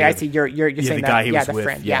 Oh, I'm sorry. I see. You're saying the guy that. He was the with.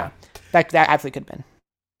 friend. Yeah. That absolutely could have been.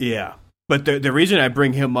 Yeah, but the reason I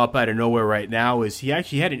bring him up out of nowhere right now is he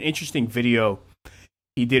actually had an interesting video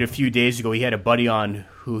he did a few days ago. He had a buddy on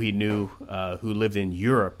who he knew who lived in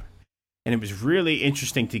Europe. And it was really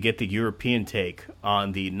interesting to get the European take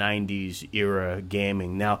on the 90s era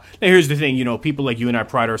gaming. Now, here's the thing, you know, people like you and I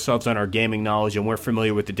pride ourselves on our gaming knowledge, and we're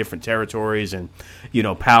familiar with the different territories and, you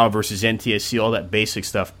know, PAL versus NTSC, all that basic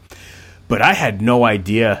stuff. But I had no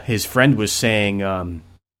idea. His friend was saying,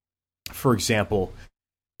 for example,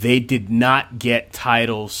 they did not get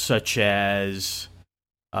titles such as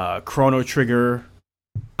Chrono Trigger,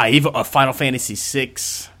 Final Fantasy VI,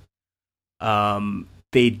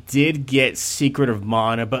 they did get Secret of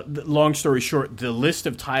Mana, but long story short, the list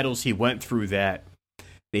of titles he went through that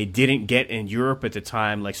they didn't get in Europe at the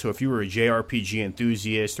time, like, so if you were a JRPG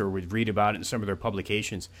enthusiast or would read about it in some of their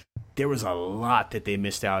publications, there was a lot that they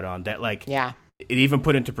missed out on that, like, it even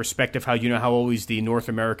put into perspective how, you know, how always the North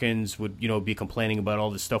Americans would, you know, be complaining about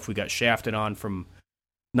all the stuff we got shafted on from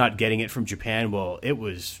not getting it from Japan. Well, it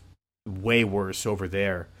was way worse over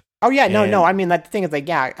there. Oh, yeah, no. I mean, the thing is, like,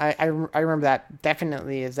 I remember that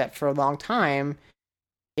definitely is that for a long time,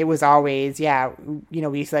 it was always, you know,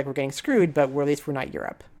 we feel like we're getting screwed, but at least we're not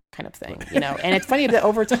Europe kind of thing, you know? And it's funny that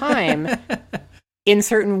over time, in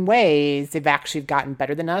certain ways, they've actually gotten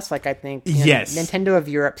better than us. Like, I think Nintendo of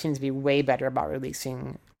Europe seems to be way better about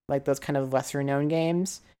releasing, like, those kind of lesser-known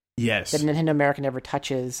games. Yes. That Nintendo America never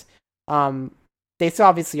touches. They still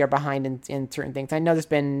obviously are behind in certain things. I know there's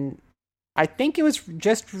been... I think it was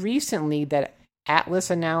just recently that Atlas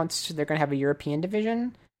announced they're going to have a European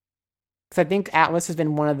division. Because I think Atlas has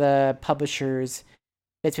been one of the publishers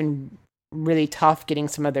that's been really tough getting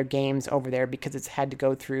some of their games over there because it's had to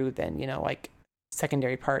go through then, you know, like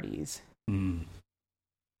secondary parties.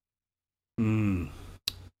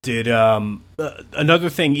 Did another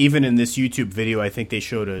thing, even in this YouTube video, I think they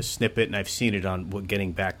showed a snippet, and I've seen it on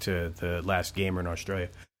getting back to the Last Gamer in Australia.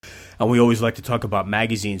 And we always like to talk about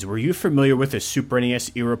magazines. Were you familiar with a Super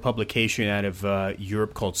NES era publication out of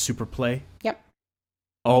Europe called Superplay? Yep.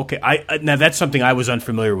 Oh, okay. Now that's something I was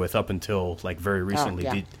unfamiliar with up until like very recently.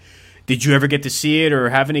 Oh, yeah. Did you ever get to see it or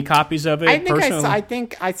have any copies of it? I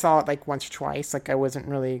think I saw it like once or twice. Like I wasn't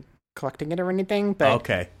really collecting it or anything, but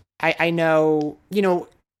okay. I know,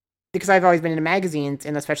 because I've always been into magazines,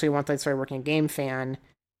 and especially once I started working at Game Fan,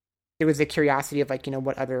 there was a curiosity of like,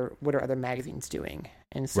 what are other magazines doing?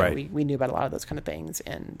 And so right. we knew about a lot of those kind of things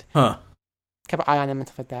and kept an eye on them and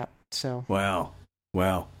stuff like that. So wow.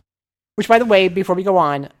 Which, by the way, before we go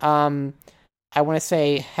on, I want to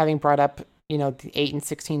say, having brought up the 8 and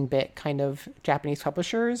 16-bit kind of Japanese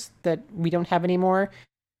publishers that we don't have anymore,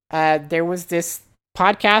 there was this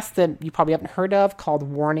podcast that you probably haven't heard of called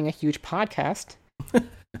Warning, a Huge Podcast.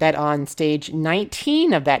 That on stage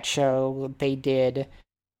 19 of that show, they did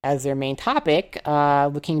as their main topic,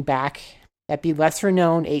 looking back at the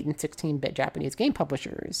lesser-known 8 and 16-bit Japanese game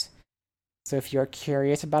publishers. So if you're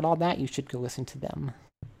curious about all that, you should go listen to them.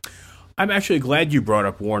 I'm actually glad you brought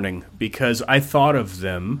up Warning, because I thought of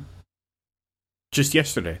them just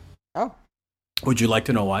yesterday. Oh. Would you like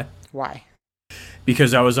to know why? Why?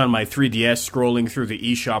 Because I was on my 3DS scrolling through the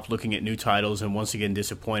eShop looking at new titles, and once again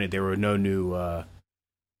disappointed there were no new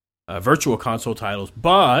Virtual Console titles,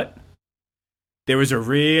 but there was a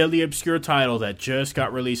really obscure title that just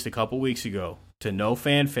got released a couple weeks ago to no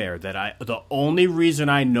fanfare that the only reason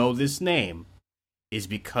I know this name is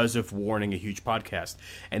because of Warning, a Huge Podcast.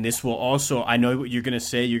 And this will also, I know what you're going to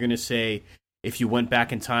say. You're going to say, if you went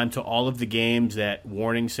back in time to all of the games that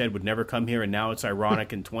Warning said would never come here, and now it's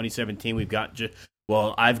ironic in 2017 we've got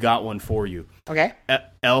I've got one for you. Okay.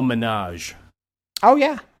 El Menage. Oh,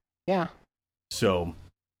 yeah. Yeah. So,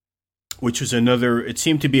 which was it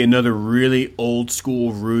seemed to be another really old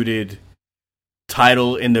school rooted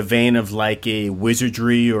title in the vein of like a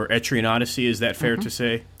Wizardry or Etrian Odyssey. Is that fair to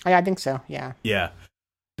say? I think so, yeah. Yeah.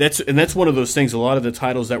 That's one of those things. A lot of the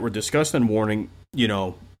titles that were discussed on Warning,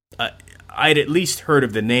 I'd at least heard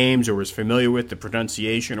of the names or was familiar with the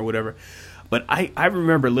pronunciation or whatever. But I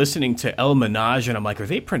remember listening to El Menage, and I'm like, are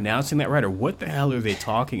they pronouncing that right, or what the hell are they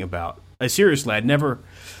talking about? Seriously, I'd never.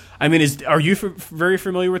 I mean, are you very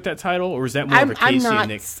familiar with that title, or is that more of a Casey and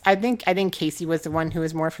Nick? I think Casey was the one who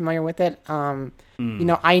was more familiar with it.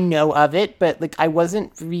 I know of it, but like I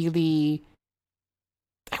wasn't really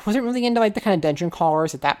into like the kind of dungeon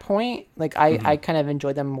crawlers at that point. Like I kind of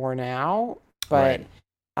enjoy them more now, but. Right.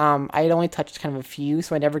 I had only touched kind of a few,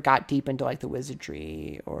 so I never got deep into like the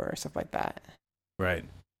Wizardry or stuff like that. Right.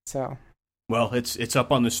 So. Well, it's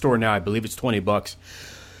up on the store now. I believe it's $20.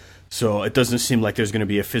 So it doesn't seem like there's going to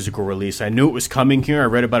be a physical release. I knew it was coming here. I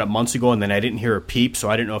read about it months ago, and then I didn't hear a peep, so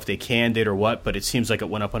I didn't know if they canned it or what. But it seems like it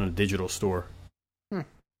went up on a digital store.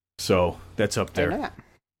 So that's up there. I know that.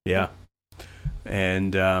 Yeah.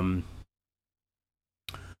 And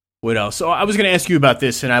what else? So I was going to ask you about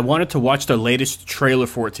this, and I wanted to watch the latest trailer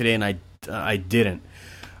for it today, and I didn't.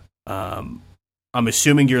 I'm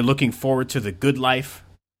assuming you're looking forward to The Good Life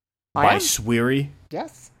by Swery.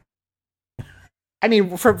 Yes. I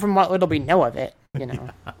mean, from what little we know of it,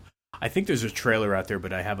 I think there's a trailer out there,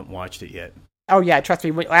 but I haven't watched it yet. Oh yeah, trust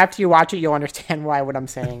me. After you watch it, you'll understand what I'm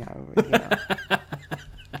saying.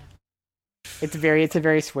 It's a very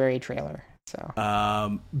Swery trailer.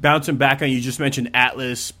 So, bouncing back on, you just mentioned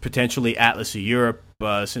Atlas, potentially Atlas of Europe.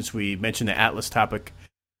 Since we mentioned the Atlas topic,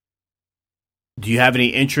 do you have any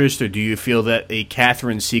interest, or do you feel that a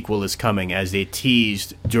Catherine sequel is coming, as they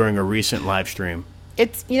teased during a recent live stream?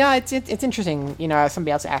 It's it's interesting.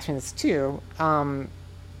 Somebody else asked me this too,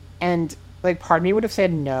 and like part of me would have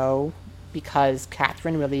said no, because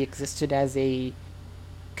Catherine really existed as a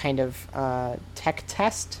kind of tech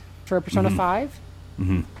test for Persona 5.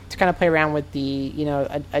 Mm-hmm. To kind of play around with the,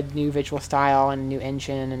 a new visual style and a new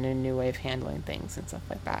engine and a new way of handling things and stuff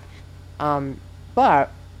like that.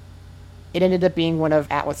 But it ended up being one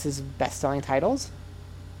of Atlas's best-selling titles.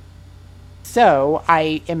 So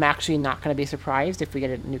I am actually not going to be surprised if we get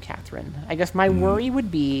a new Catherine. I guess my worry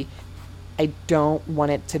would be I don't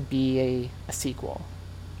want it to be a sequel.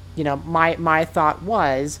 My thought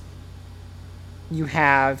was you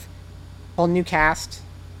have a whole new cast,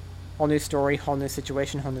 whole new story, whole new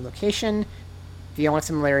situation, whole new location. The only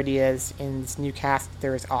similarity is in this new cast,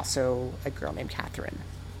 there is also a girl named Catherine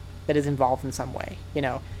that is involved in some way.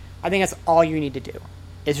 I think that's all you need to do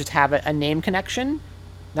is just have a name connection,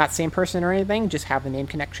 not same person or anything. Just have the name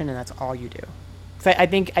connection, and that's all you do. So I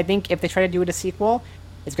think if they try to do it a sequel,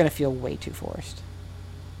 it's going to feel way too forced.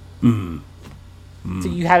 So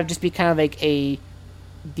you have it just be kind of like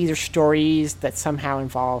these are stories that somehow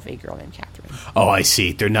involve a girl named Catherine. Oh, I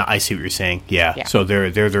see. They're not. I see what you're saying. Yeah. So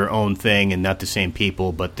they're their own thing and not the same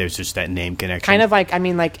people, but there's just that name connection. Kind of like, I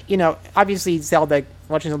mean, like, you know, obviously Legend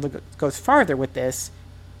of Zelda goes farther with this,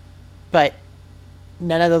 but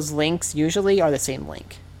none of those links usually are the same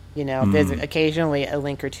link. You know, there's occasionally a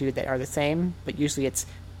link or two that are the same, but usually this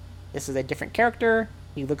is a different character.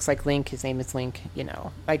 He looks like Link. His name is Link. You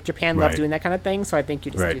know, like Japan loves doing that kind of thing. So I think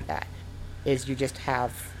you just do that. Is you just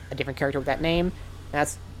have a different character with that name.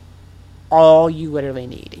 That's all you literally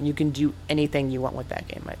need, and you can do anything you want with that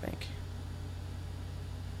game, I think.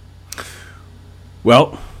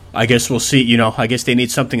 Well, I guess we'll see. You know, I guess they need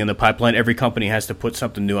something in the pipeline. Every company has to put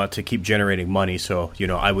something new out to keep generating money. So, you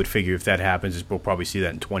know, I would figure if that happens, we'll probably see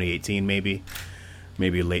that in 2018, maybe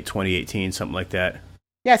late 2018, something like that.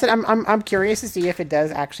 Yeah, so I'm curious to see if it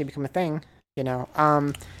does actually become a thing. You know,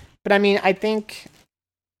 but I mean, I think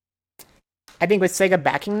with Sega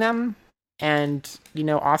backing them, and you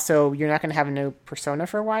know, also you're not going to have a new Persona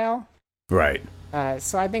for a while, right?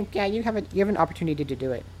 So I think you have an opportunity to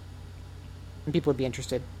do it, and people would be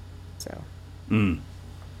interested. So,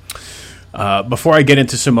 before I get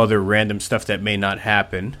into some other random stuff that may not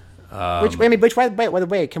happen, which by the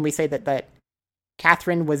way, can we say that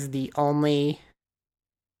Catherine was the only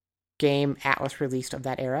game Atlas released of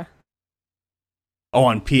that era? Oh,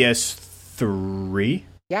 on PS3?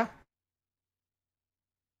 Yeah.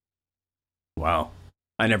 Wow,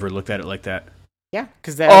 I never looked at it like that. Yeah,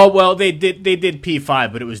 because they did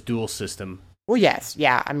P5, but it was dual system. Well, yes,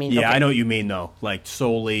 yeah. I mean, yeah, okay. I know what you mean though. Like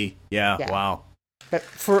solely, yeah. Wow. But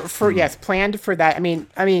for yes, planned for that. I mean,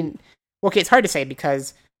 okay, it's hard to say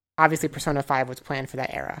because obviously Persona 5 was planned for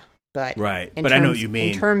that era, but right. But I know what you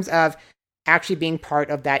mean in terms of actually being part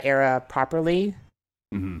of that era properly.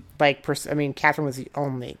 Like, Catherine was the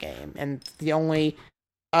only game, and the only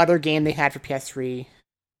other game they had for PS3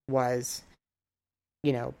 was,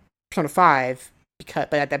 you know, Persona 5.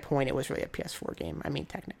 But at that point, it was really a PS4 game. I mean,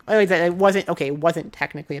 technically, it wasn't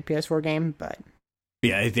technically a PS4 game, but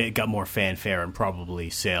yeah, it got more fanfare and probably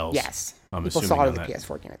sales. Yes, I'm people saw it as a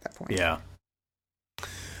PS4 game at that point. Yeah.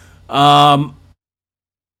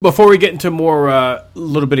 Before we get into more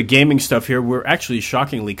little bit of gaming stuff here, we're actually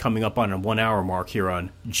shockingly coming up on a 1 hour mark here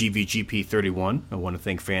on GVGP 31. I want to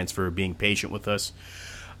thank fans for being patient with us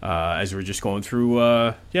as we're just going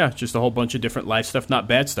through, just a whole bunch of different life stuff, not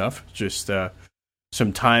bad stuff, just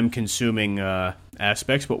some time-consuming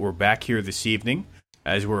aspects. But we're back here this evening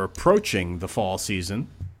as we're approaching the fall season.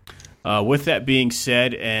 With that being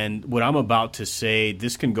said, and what I'm about to say,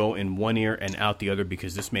 this can go in one ear and out the other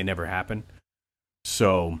because this may never happen.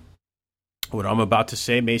 So what I'm about to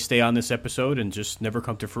say may stay on this episode and just never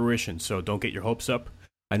come to fruition. So don't get your hopes up.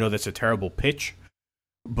 I know that's a terrible pitch,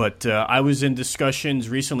 but I was in discussions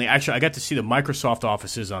recently. Actually, I got to see the Microsoft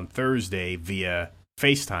offices on Thursday via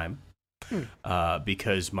FaceTime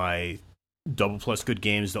because my Double Plus Good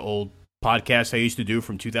Games, the old podcast I used to do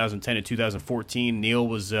from 2010 to 2014, Neil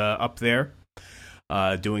was up there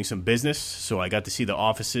doing some business. So I got to see the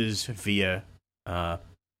offices via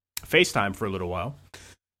FaceTime for a little while,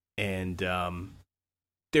 and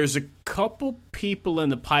there's a couple people in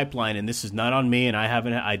the pipeline, and this is not on me, and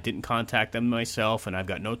I didn't contact them myself, and I've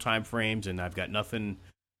got no time frames, and I've got nothing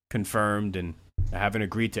confirmed, and I haven't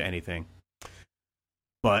agreed to anything.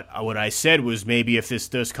 But what I said was maybe if this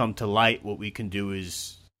does come to light, what we can do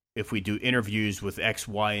is if we do interviews with X,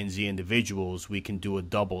 Y, and Z individuals, we can do a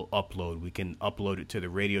double upload. We can upload it to the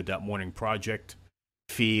Radio.Morning Project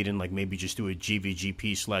feed and like maybe just do a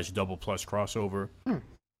GVGP/Double Plus crossover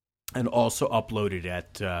and also upload it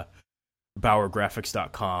at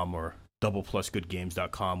BauerGraphics.com or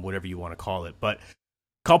DoublePlusGoodGames.com, whatever you want to call it. But a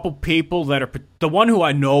couple people that are the one who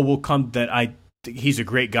I know will come he's a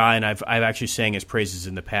great guy, and I've actually sang his praises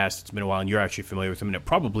in the past. It's been a while, and you're actually familiar with him, and it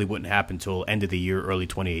probably wouldn't happen until end of the year, early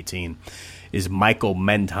 2018, is Michael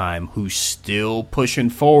Mentheim, who's still pushing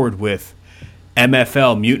forward with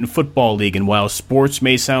MFL, Mutant Football League, and while sports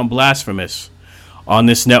may sound blasphemous on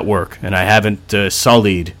this network, and I haven't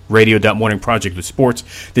sullied Radio.Morning Project with sports,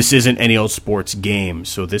 this isn't any old sports game,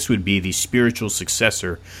 so this would be the spiritual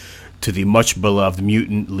successor to the much-beloved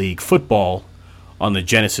Mutant League Football on the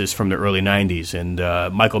Genesis from the early 90s, and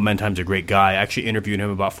Michael Mentheim's a great guy. I actually interviewed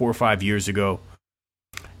him about 4 or 5 years ago,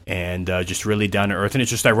 and just really down to earth, and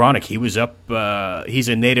it's just ironic. He was up, he's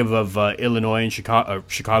a native of Illinois, and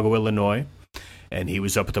Chicago, Illinois, and he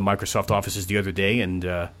was up at the Microsoft offices the other day, and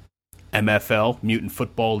MFL, Mutant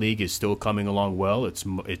Football League, is still coming along well. It's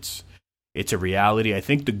a reality. I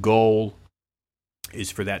think the goal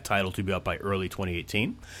is for that title to be up by early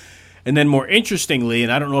 2018. And then more interestingly,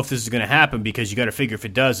 and I don't know if this is going to happen because you got to figure if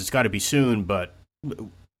it does, it's got to be soon, but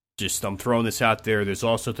just I'm throwing this out there. There's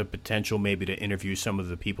also the potential maybe to interview some of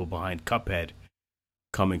the people behind Cuphead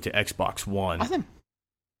coming to Xbox One, Awesome.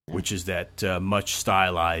 which is that much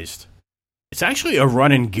stylized. It's actually a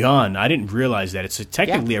run and gun. I didn't realize that. It's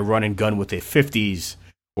technically a run and gun with a 50s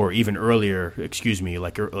or even earlier,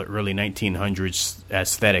 like early 1900s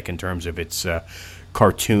aesthetic in terms of its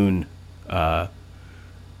cartoon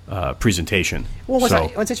presentation. Well,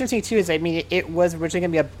 what's interesting too is, I mean, it was originally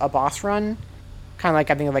going to be a boss run, kind of like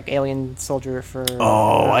I think of like Alien Soldier for.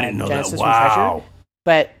 Oh, I didn't know Genesis that. Wow.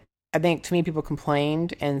 But I think too many people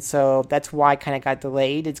complained, and so that's why it kind of got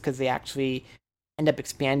delayed. It's because they actually end up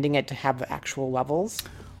expanding it to have the actual levels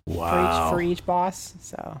for each boss.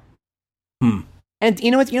 So. And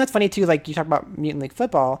you know what's funny too? Like you talk about Mutant League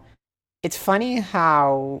Football. It's funny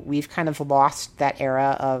how we've kind of lost that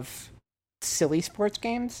era of silly sports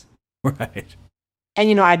games. Right.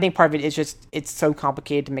 And I think part of it is just it's so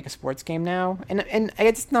complicated to make a sports game now, and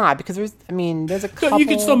it's not, because there's a couple. You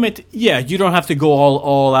can still make you don't have to go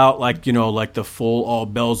all out like like the full all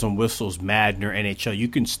bells and whistles Madden or NHL. You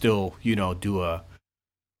can still do a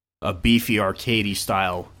beefy arcadey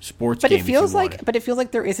style sports game. But it feels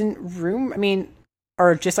like there isn't room. I mean,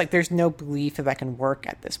 or just like there's no belief that can work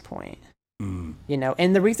at this point. And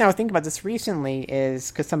the reason I was thinking about this recently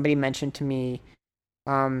is because somebody mentioned to me,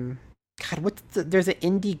 there's an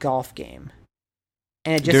indie golf game,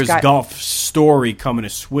 and there's Golf Story coming to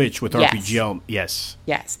Switch with Yes. RPG.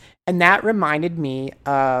 Yes, and that reminded me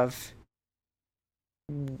of,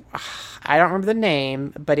 I don't remember the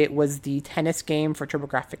name, but it was the tennis game for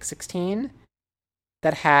TurboGrafx 16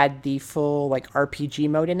 that had the full like RPG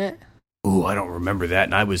mode in it. Ooh, I don't remember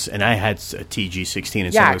that. And I had a TG16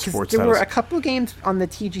 and some Yeah, of the sports there titles. were a couple of games on the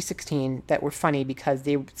TG16 that were funny because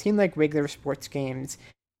they seemed like regular sports games,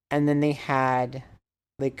 and then they had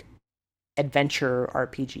like adventure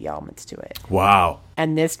RPG elements to it. Wow.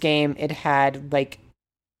 And this game, it had like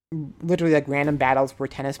literally like random battles were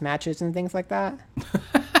tennis matches and things like that.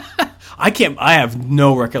 I have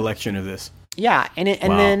no recollection of this. Yeah, and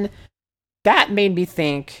then that made me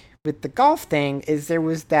think with the golf thing is there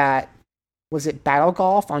was that. Was it Battle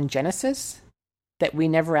Golf on Genesis that we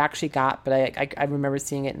never actually got, but I remember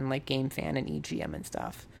seeing it in like Game Fan and EGM and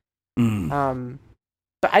stuff.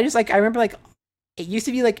 But I just I remember it used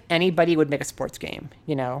to be like anybody would make a sports game,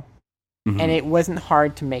 and it wasn't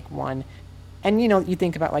hard to make one. And you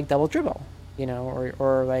think about like Double Dribble,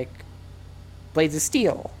 or like Blades of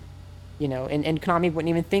Steel, and Konami wouldn't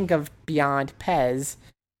even think of beyond Pez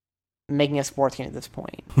making a sports game at this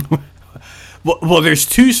point. Well, there's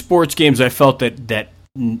two sports games I felt that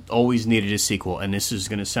always needed a sequel, and this is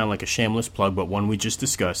going to sound like a shameless plug, but one we just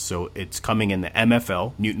discussed. So it's coming in the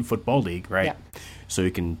MFL, Mutant Football League, right? Yeah. So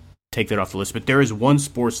you can take that off the list. But there is one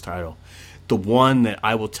sports title, the one that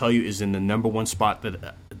I will tell you is in the number one spot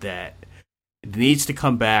that needs to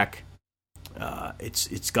come back.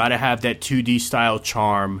 It's got to have that 2D style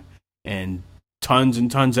charm and tons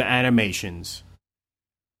of animations.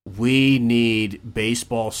 We need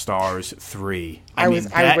Baseball Stars 3. I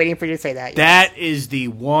was waiting for you to say that. Yes. That is the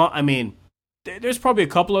one. I mean, there's probably a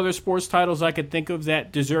couple other sports titles I could think of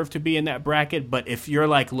that deserve to be in that bracket. But if you're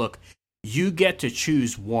like, look, you get to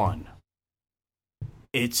choose one,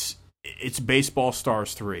 it's Baseball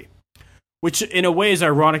Stars 3. Which in a way is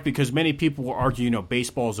ironic because many people will argue,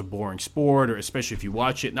 baseball is a boring sport, or especially if you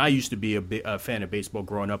watch it. And I used to be a fan of baseball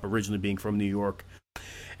growing up, originally being from New York.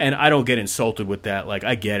 And I don't get insulted with that. Like,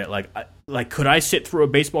 I get it. Like, could I sit through a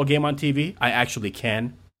baseball game on TV? I actually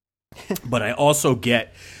can. But I also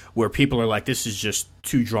get where people are like, this is just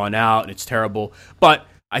too drawn out and it's terrible. But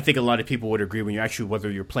I think a lot of people would agree when you're actually, whether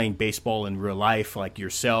you're playing baseball in real life, like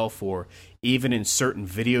yourself, or even in certain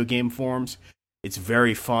video game forms, it's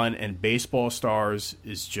very fun. And Baseball Stars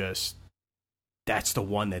is just, that's the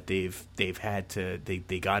one that they've had to,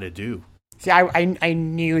 they got to do. See, I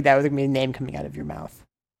knew that was going to be a name coming out of your mouth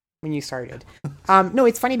when you started. No,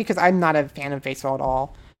 it's funny because I'm not a fan of baseball at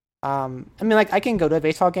all. I mean, like, I can go to a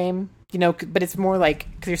baseball game, but it's more like,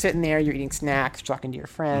 because you're sitting there, you're eating snacks, talking to your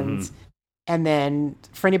friends. And then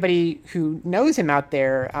for anybody who knows him out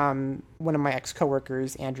there, one of my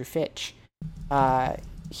ex-coworkers, Andrew Fitch,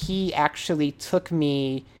 he actually took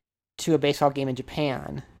me to a baseball game in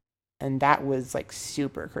Japan. And that was, like,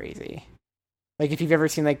 super crazy. Like, if you've ever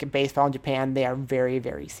seen, like, baseball in Japan, they are very,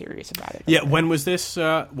 very serious about it. Yeah, when was this?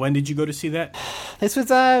 When did you go to see that? This was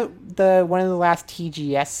one of the last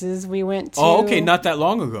TGSs we went to. Oh, okay, not that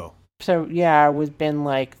long ago. So, yeah, it was been,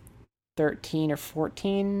 like, 13 or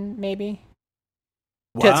 14, maybe.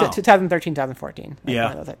 Wow. 2013, 2014. Like yeah.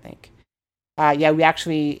 one of those, I think. Yeah, we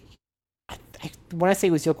actually, I want to say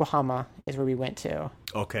it was Yokohama is where we went to.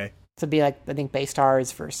 Okay. To be like, I think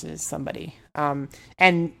Baystars versus somebody.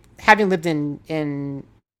 And having lived in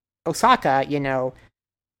Osaka, you know,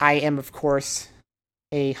 I am of course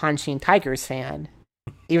a Hanshin Tigers fan.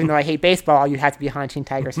 Even though I hate baseball, you have to be a Hanshin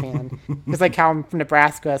Tigers fan. It's like how I'm from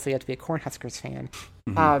Nebraska, so you have to be a Cornhuskers fan.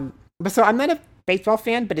 But so I'm not a baseball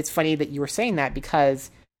fan, but it's funny that you were saying that because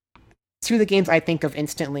two of the games I think of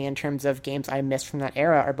instantly in terms of games I missed from that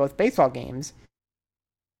era are both baseball games.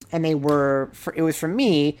 And it was for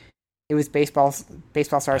me, it was Baseball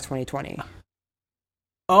Stars 2020.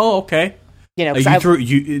 Oh, okay. You know,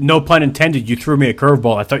 no pun intended, you threw me a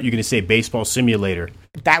curveball. I thought you were going to say Baseball Simulator.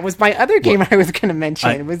 That was my other game I was going to mention.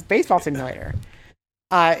 It was Baseball Simulator.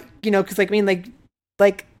 You know, because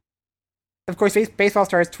like, of course, Baseball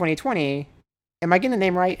Stars 2020. Am I getting the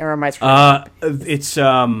name right, or am I? It's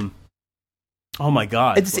oh my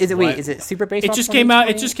god! Is it Super Baseball? It just came out.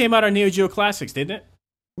 It just came out on Neo Geo Classics, didn't it?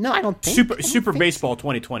 No, I don't think Super Baseball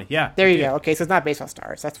 2020. Yeah, there you go. Okay, so it's not Baseball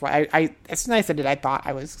Stars. That's why I. It's nice that I thought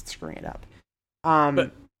I was screwing it up.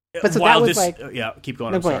 But so that was yeah. Keep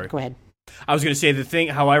going. No, I'm sorry. Go ahead. I was going to say the thing.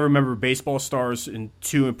 How I remember Baseball Stars and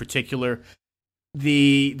 2 in particular.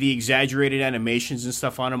 The exaggerated animations and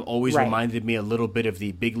stuff on them always reminded me a little bit of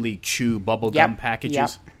the Big League Chew bubblegum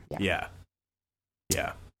packages. Yep.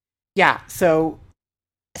 Yeah. So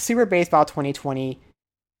Super Baseball 2020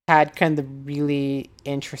 had kind of the really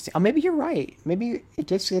interesting. Oh, maybe you're right. Maybe it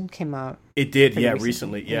just came out. It did,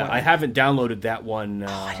 recently. Yeah, I haven't downloaded that one.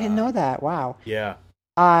 I didn't know that. Wow. Yeah.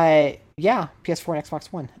 Yeah, PS4 and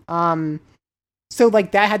Xbox One. So,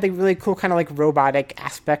 like, that had the really cool kind of, like, robotic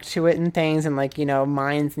aspect to it and things, and, like, you know,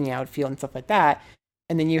 mines in the outfield and stuff like that.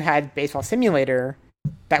 And then you had Baseball Simulator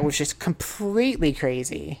that was just completely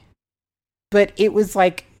crazy. But it was,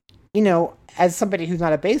 like, you know, as somebody who's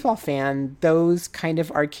not a baseball fan, those kind of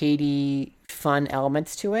arcadey, fun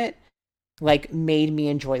elements to it, like, made me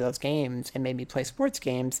enjoy those games and made me play sports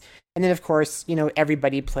games. And then, of course, you know,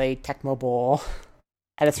 everybody played Tecmo Bowl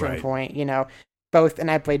at a certain point, you know.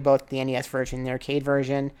 And I played both the NES version and the arcade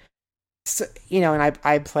version. So, you know, and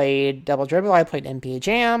I played Double Dribble, I played NBA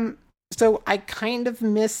Jam. So I kind of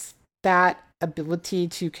miss that ability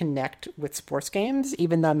to connect with sports games,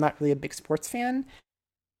 even though I'm not really a big sports fan.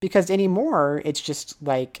 Because anymore, it's just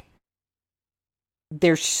like,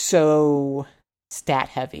 they're so stat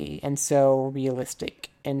heavy and so realistic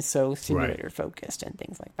and so simulator focused and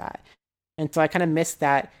things like that. And so I kind of miss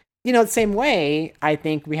that. You know, the same way, I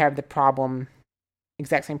think we have the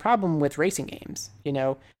exact same problem with racing games. You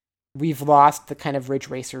know, we've lost the kind of Ridge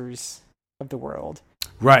Racers of the world.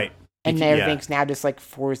 Right. And everything's now just like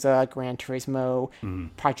Forza, Gran Turismo,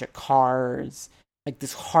 Project Cars, like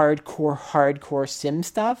this hardcore sim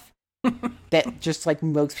stuff that just like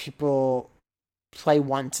most people play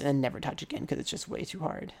once and never touch again because it's just way too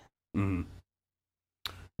hard. Mm-hmm.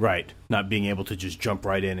 Right. Not being able to just jump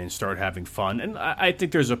right in and start having fun. And I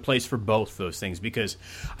think there's a place for both those things because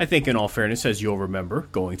I think in all fairness, as you'll remember,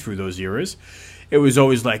 going through those eras, it was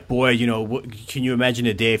always like, boy, you know, can you imagine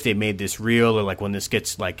a day if they made this real or like when this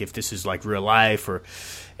gets like, if this is like real life or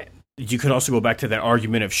you could also go back to that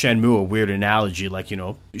argument of Shenmue, a weird analogy, like, you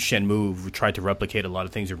know, Shenmue tried to replicate a lot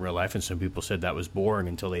of things in real life and some people said that was boring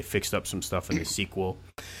until they fixed up some stuff in the sequel.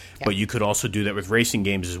 Yeah. But you could also do that with racing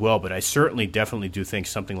games as well. But I definitely do think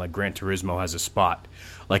something like Gran Turismo has a spot.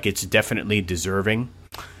 Like it's definitely deserving,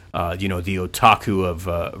 you know, the otaku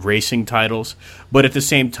of racing titles. But at the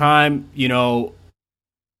same time, you know,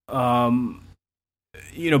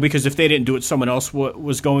 because if they didn't do it, someone else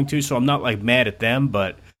was going to. So I'm not like mad at them,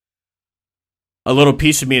 but a little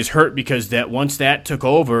piece of me is hurt because that once that took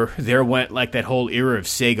over, there went like that whole era of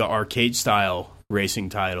Sega arcade style racing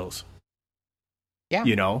titles. Yeah.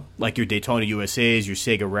 You know, like your Daytona USAs, your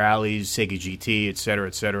Sega Rallies, Sega GT, et cetera,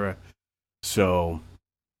 et cetera. So,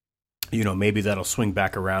 you know, maybe that'll swing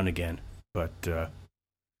back around again. But,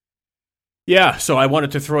 yeah, so I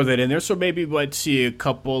wanted to throw that in there. So maybe we'd see a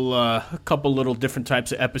couple little different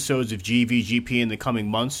types of episodes of GVGP in the coming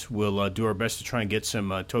months. We'll do our best to try and get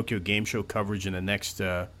some Tokyo Game Show coverage in the next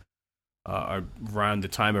around the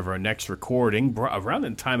time of our next recording. Around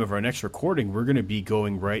the time of our next recording, we're going to be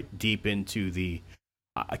going right deep into the,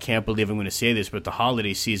 I can't believe I'm going to say this, but the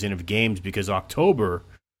holiday season of games because October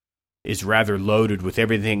is rather loaded with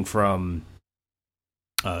everything from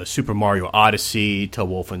Super Mario Odyssey to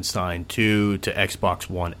Wolfenstein 2 to Xbox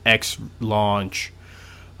One X launch.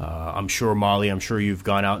 I'm sure, Molly, you've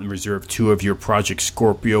gone out and reserved 2 of your Project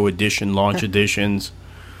Scorpio edition launch editions.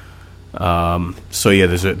 So yeah,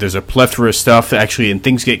 there's a plethora of stuff actually, and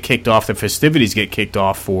things get kicked off. The festivities get kicked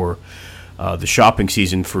off for the shopping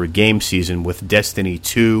season for a game season with Destiny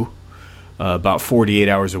 2 about 48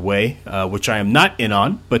 hours away, which I am not in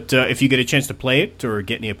on. But if you get a chance to play it or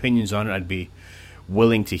get any opinions on it, I'd be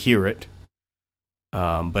willing to hear it.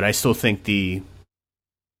 But I still think the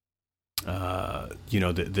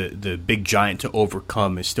big giant to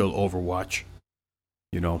overcome is still Overwatch.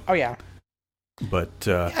 Oh yeah. But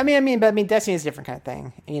I mean, Destiny is a different kind of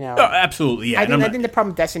thing. Oh, absolutely, yeah. I think the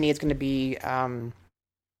problem with Destiny is going to be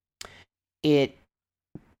it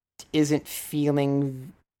isn't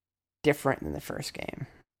feeling different than the first game.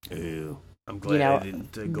 Ew, I'm glad I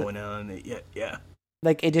didn't go in on it yet. Yeah.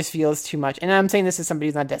 Like, it just feels too much. And I'm saying this as somebody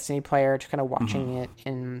who's not a Destiny player, just kind of watching it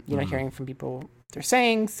and, hearing from people what they're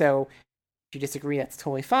saying. So if you disagree, that's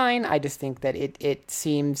totally fine. I just think that it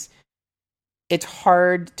seems... It's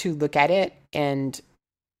hard to look at it and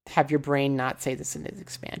have your brain not say this in its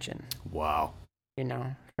expansion. Wow.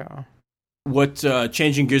 So... What,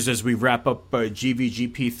 changing gears as we wrap up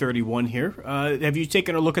GVGP 31 here, have you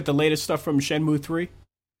taken a look at the latest stuff from Shenmue 3?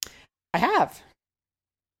 I have.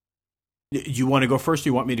 You want to go first, or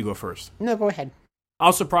you want me to go first? No, go ahead.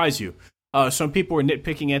 I'll surprise you. Some people were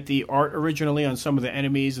nitpicking at the art originally on some of the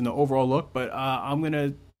enemies and the overall look, but I'm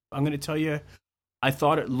gonna tell you, I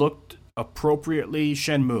thought it looked appropriately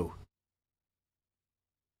Shenmue.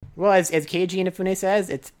 Well, as Keiji Inafune says,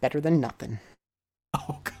 it's better than nothing.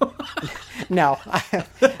 Oh, God. No,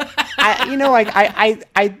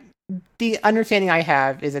 the understanding I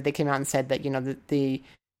have is that they came out and said that they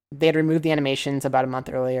had removed the animations about a month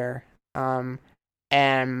earlier, and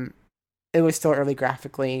it was still early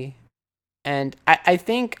graphically, and I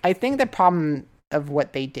think the problem of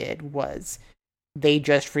what they did was they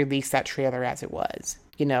just released that trailer as it was.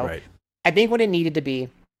 Right. I think what it needed to be,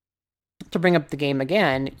 to bring up the game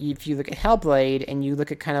again, if you look at Hellblade and you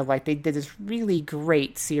look at kind of like they did this really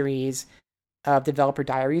great series of developer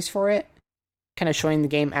diaries for it, kind of showing the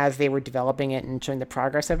game as they were developing it and showing the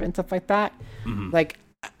progress of it and stuff like that. Mm-hmm. Like,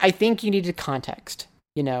 I think you needed context,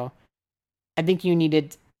 I think you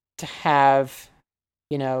needed to have,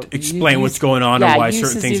 explain what's going on and why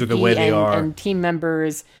certain things are the way they are. And team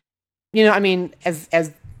members,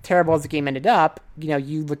 as terrible as the game ended up,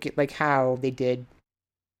 you look at like how they did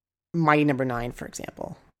Mighty Number 9, for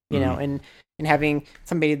example, and having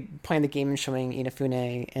somebody playing the game and showing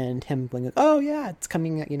Inafune and him being like, oh yeah, it's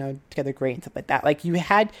coming, together great and stuff like that. Like, you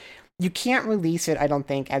can't release it, I don't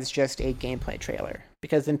think, as just a gameplay trailer,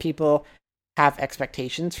 because then people have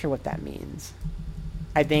expectations for what that means.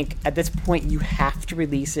 I think at this point you have to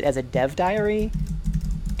release it as a dev diary,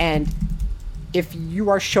 and if you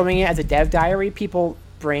are showing it as a dev diary, people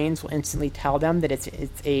brains will instantly tell them that it's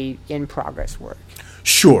a in progress work.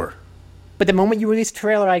 Sure. But the moment you release a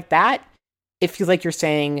trailer like that, it feels like you're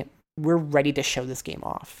saying, we're ready to show this game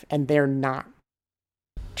off. And they're not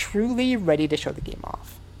truly ready to show the game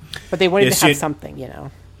off. But they wanted to have something,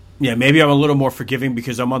 Yeah, maybe I'm a little more forgiving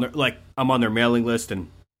because I'm on their mailing list and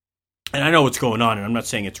I know what's going on, and I'm not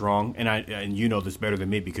saying it's wrong, and you know this better than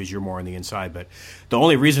me because you're more on the inside, but the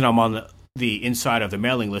only reason I'm on the inside of the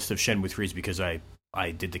mailing list of Shenmue 3 is because I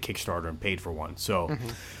did the Kickstarter and paid for one. So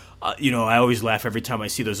I always laugh every time I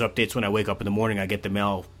see those updates. When I wake up in the morning, I get the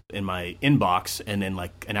mail in my inbox, and then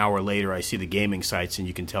like an hour later, I see the gaming sites, and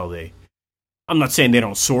you can tell I'm not saying they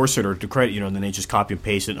don't source it or to credit, and then they just copy and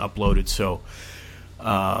paste it and upload it. So,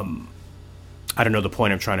 I don't know the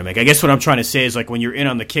point I'm trying to make. I guess what I'm trying to say is, like, when you're in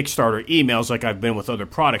on the Kickstarter emails, like I've been with other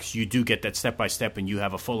products, you do get that step by step, and you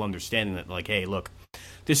have a full understanding that, like, hey, look,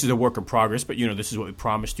 this is a work in progress, but this is what we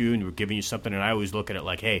promised you, and we're giving you something. And I always look at it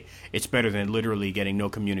like, hey, it's better than literally getting no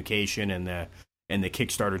communication and the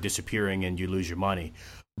Kickstarter disappearing and you lose your money.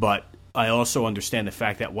 But I also understand the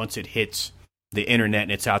fact that once it hits the internet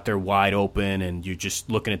and it's out there wide open, and you're just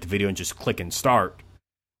looking at the video and just click and start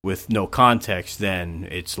with no context, then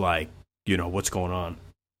it's like, what's going on?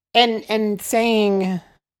 And saying,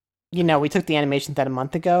 we took the animations out a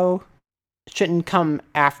month ago shouldn't come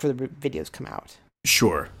after the videos come out.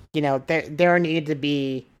 Sure. There needed to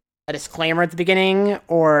be a disclaimer at the beginning,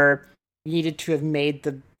 or you needed to have made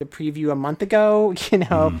the preview a month ago,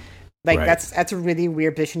 Like, right. That's a really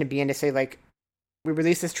weird position to be in, to say, like, we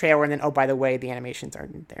released this trailer and then, oh, by the way, the animations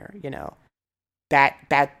aren't there,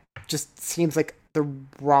 That just seems like the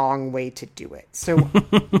wrong way to do it. So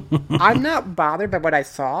I'm not bothered by what I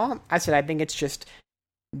saw. I think it's just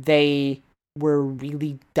they were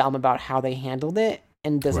really dumb about how they handled it,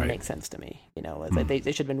 and it doesn't make sense to me. Like they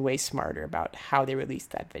should have been way smarter about how they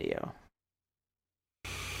released that video.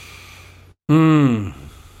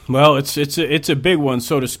 Well, it's a big one,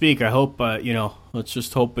 so to speak. I hope let's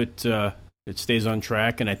just hope it stays on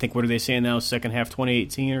track. And I think, what are they saying now? Second half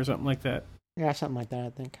 2018 or something like that. Yeah, something like that, I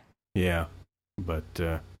think. Yeah,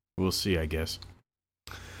 but we'll see, I guess.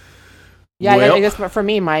 Yeah, Well, I guess for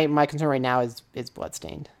me, my concern right now is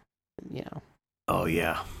Bloodstained. You know. Oh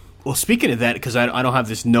yeah. Well, speaking of that, because I don't have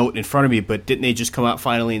this note in front of me, but didn't they just come out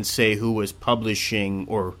finally and say who was publishing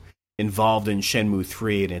or involved in Shenmue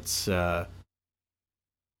 3? And it's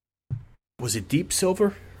was it Deep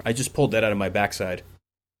Silver? I just pulled that out of my backside.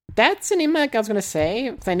 That's an name I was going to say,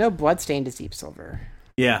 because I know Bloodstained is Deep Silver.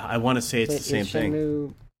 Yeah, I want to say it's the same thing.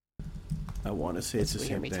 Shenmue... I want to say it's the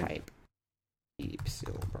same thing. Type. Deep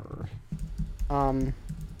Silver.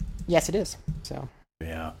 Yes, it is. So.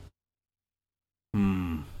 Yeah.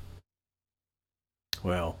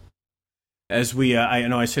 Well, as we, I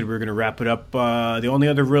know I said we were going to wrap it up. The only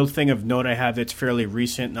other real thing of note I have that's fairly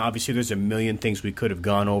recent, and obviously there's a million things we could have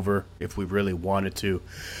gone over if we really wanted to.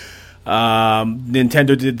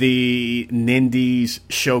 Nintendo did the Nindies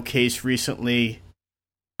showcase recently.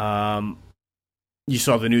 You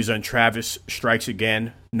saw the news on Travis Strikes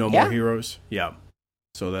Again, No More Heroes. Yeah.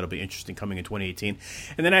 So that'll be interesting coming in 2018.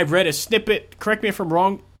 And then I've read a snippet, correct me if I'm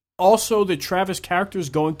wrong, also the Travis character is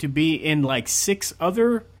going to be in like 6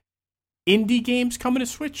 other indie games coming to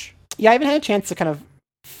Switch. Yeah, I haven't had a chance to kind of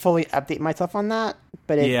fully update myself on that,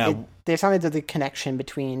 but there's something to the connection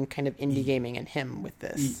between kind of indie gaming and him with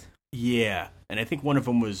this. Yeah, and I think one of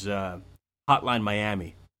them was Hotline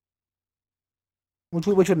Miami. Which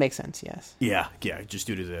would make sense, yes. Yeah, just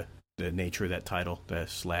due to the nature of that title, the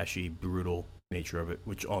slashy, brutal nature of it,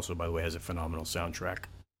 which also, by the way, has a phenomenal soundtrack.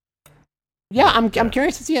 Yeah, I'm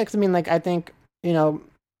curious to see it, because, I mean, like, I think, you know,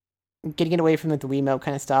 getting it away from like, the Wiimote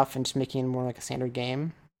kind of stuff and just making it more like a standard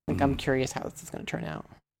game, like, I'm curious how this is going to turn out.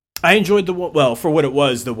 I enjoyed the one, well, for what it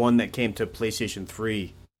was, the one that came to PlayStation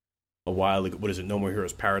 3 a while ago. What is it, No More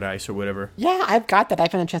Heroes Paradise or whatever? Yeah, I've got that. I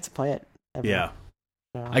haven't had a chance to play it ever. Yeah.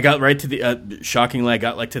 I got right to the, shockingly, I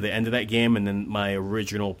got like to the end of that game, and then my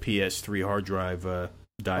original PS3 hard drive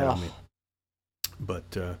died on me.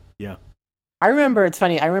 But, yeah. I remember, it's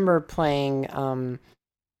funny, I remember playing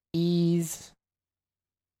Ys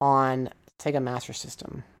on Sega Master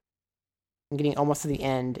System. I'm getting almost to the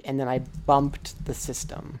end, and then I bumped the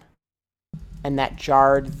system. And that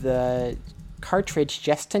jarred the cartridge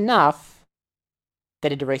just enough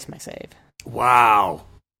that it erased my save. Wow.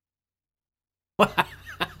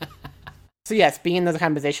 So yes, being in those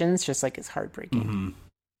kind of positions just like is heartbreaking. Mm-hmm.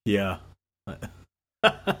 Yeah.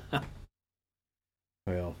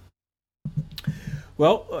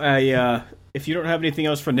 Well, if you don't have anything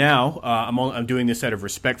else for now, I'm doing this out of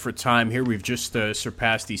respect for time here. We've just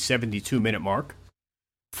surpassed the 72-minute mark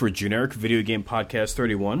for Generic Video Game Podcast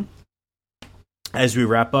 31. As we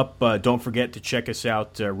wrap up, don't forget to check us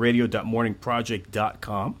out,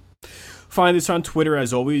 radio.morningproject.com. Find us on Twitter,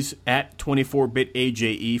 as always, at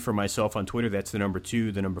 24BitAJE for myself on Twitter. That's the number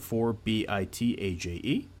 2, the number 4,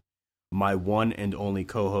 BITAJE. My one and only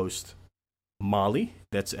co-host, Molly.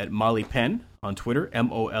 That's at Molly Penn on Twitter,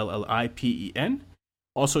 MOLLIPEN.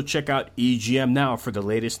 Also, check out EGM Now for the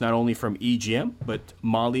latest, not only from EGM, but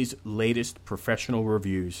Molly's latest professional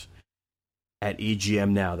reviews at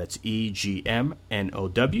EGM Now. That's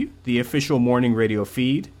EGMNOW, the official morning radio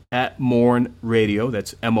feed at Morn Radio.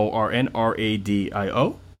 That's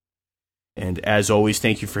MORNRADIO. And as always,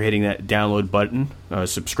 thank you for hitting that download button,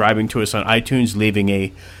 subscribing to us on iTunes, leaving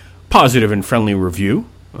a positive and friendly review,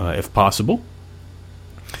 if possible.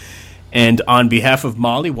 And on behalf of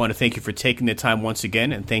Molly, I want to thank you for taking the time once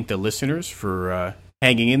again, and thank the listeners for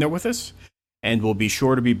hanging in there with us. And we'll be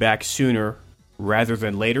sure to be back sooner rather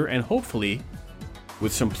than later, and hopefully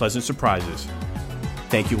with some pleasant surprises.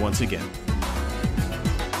 Thank you once again.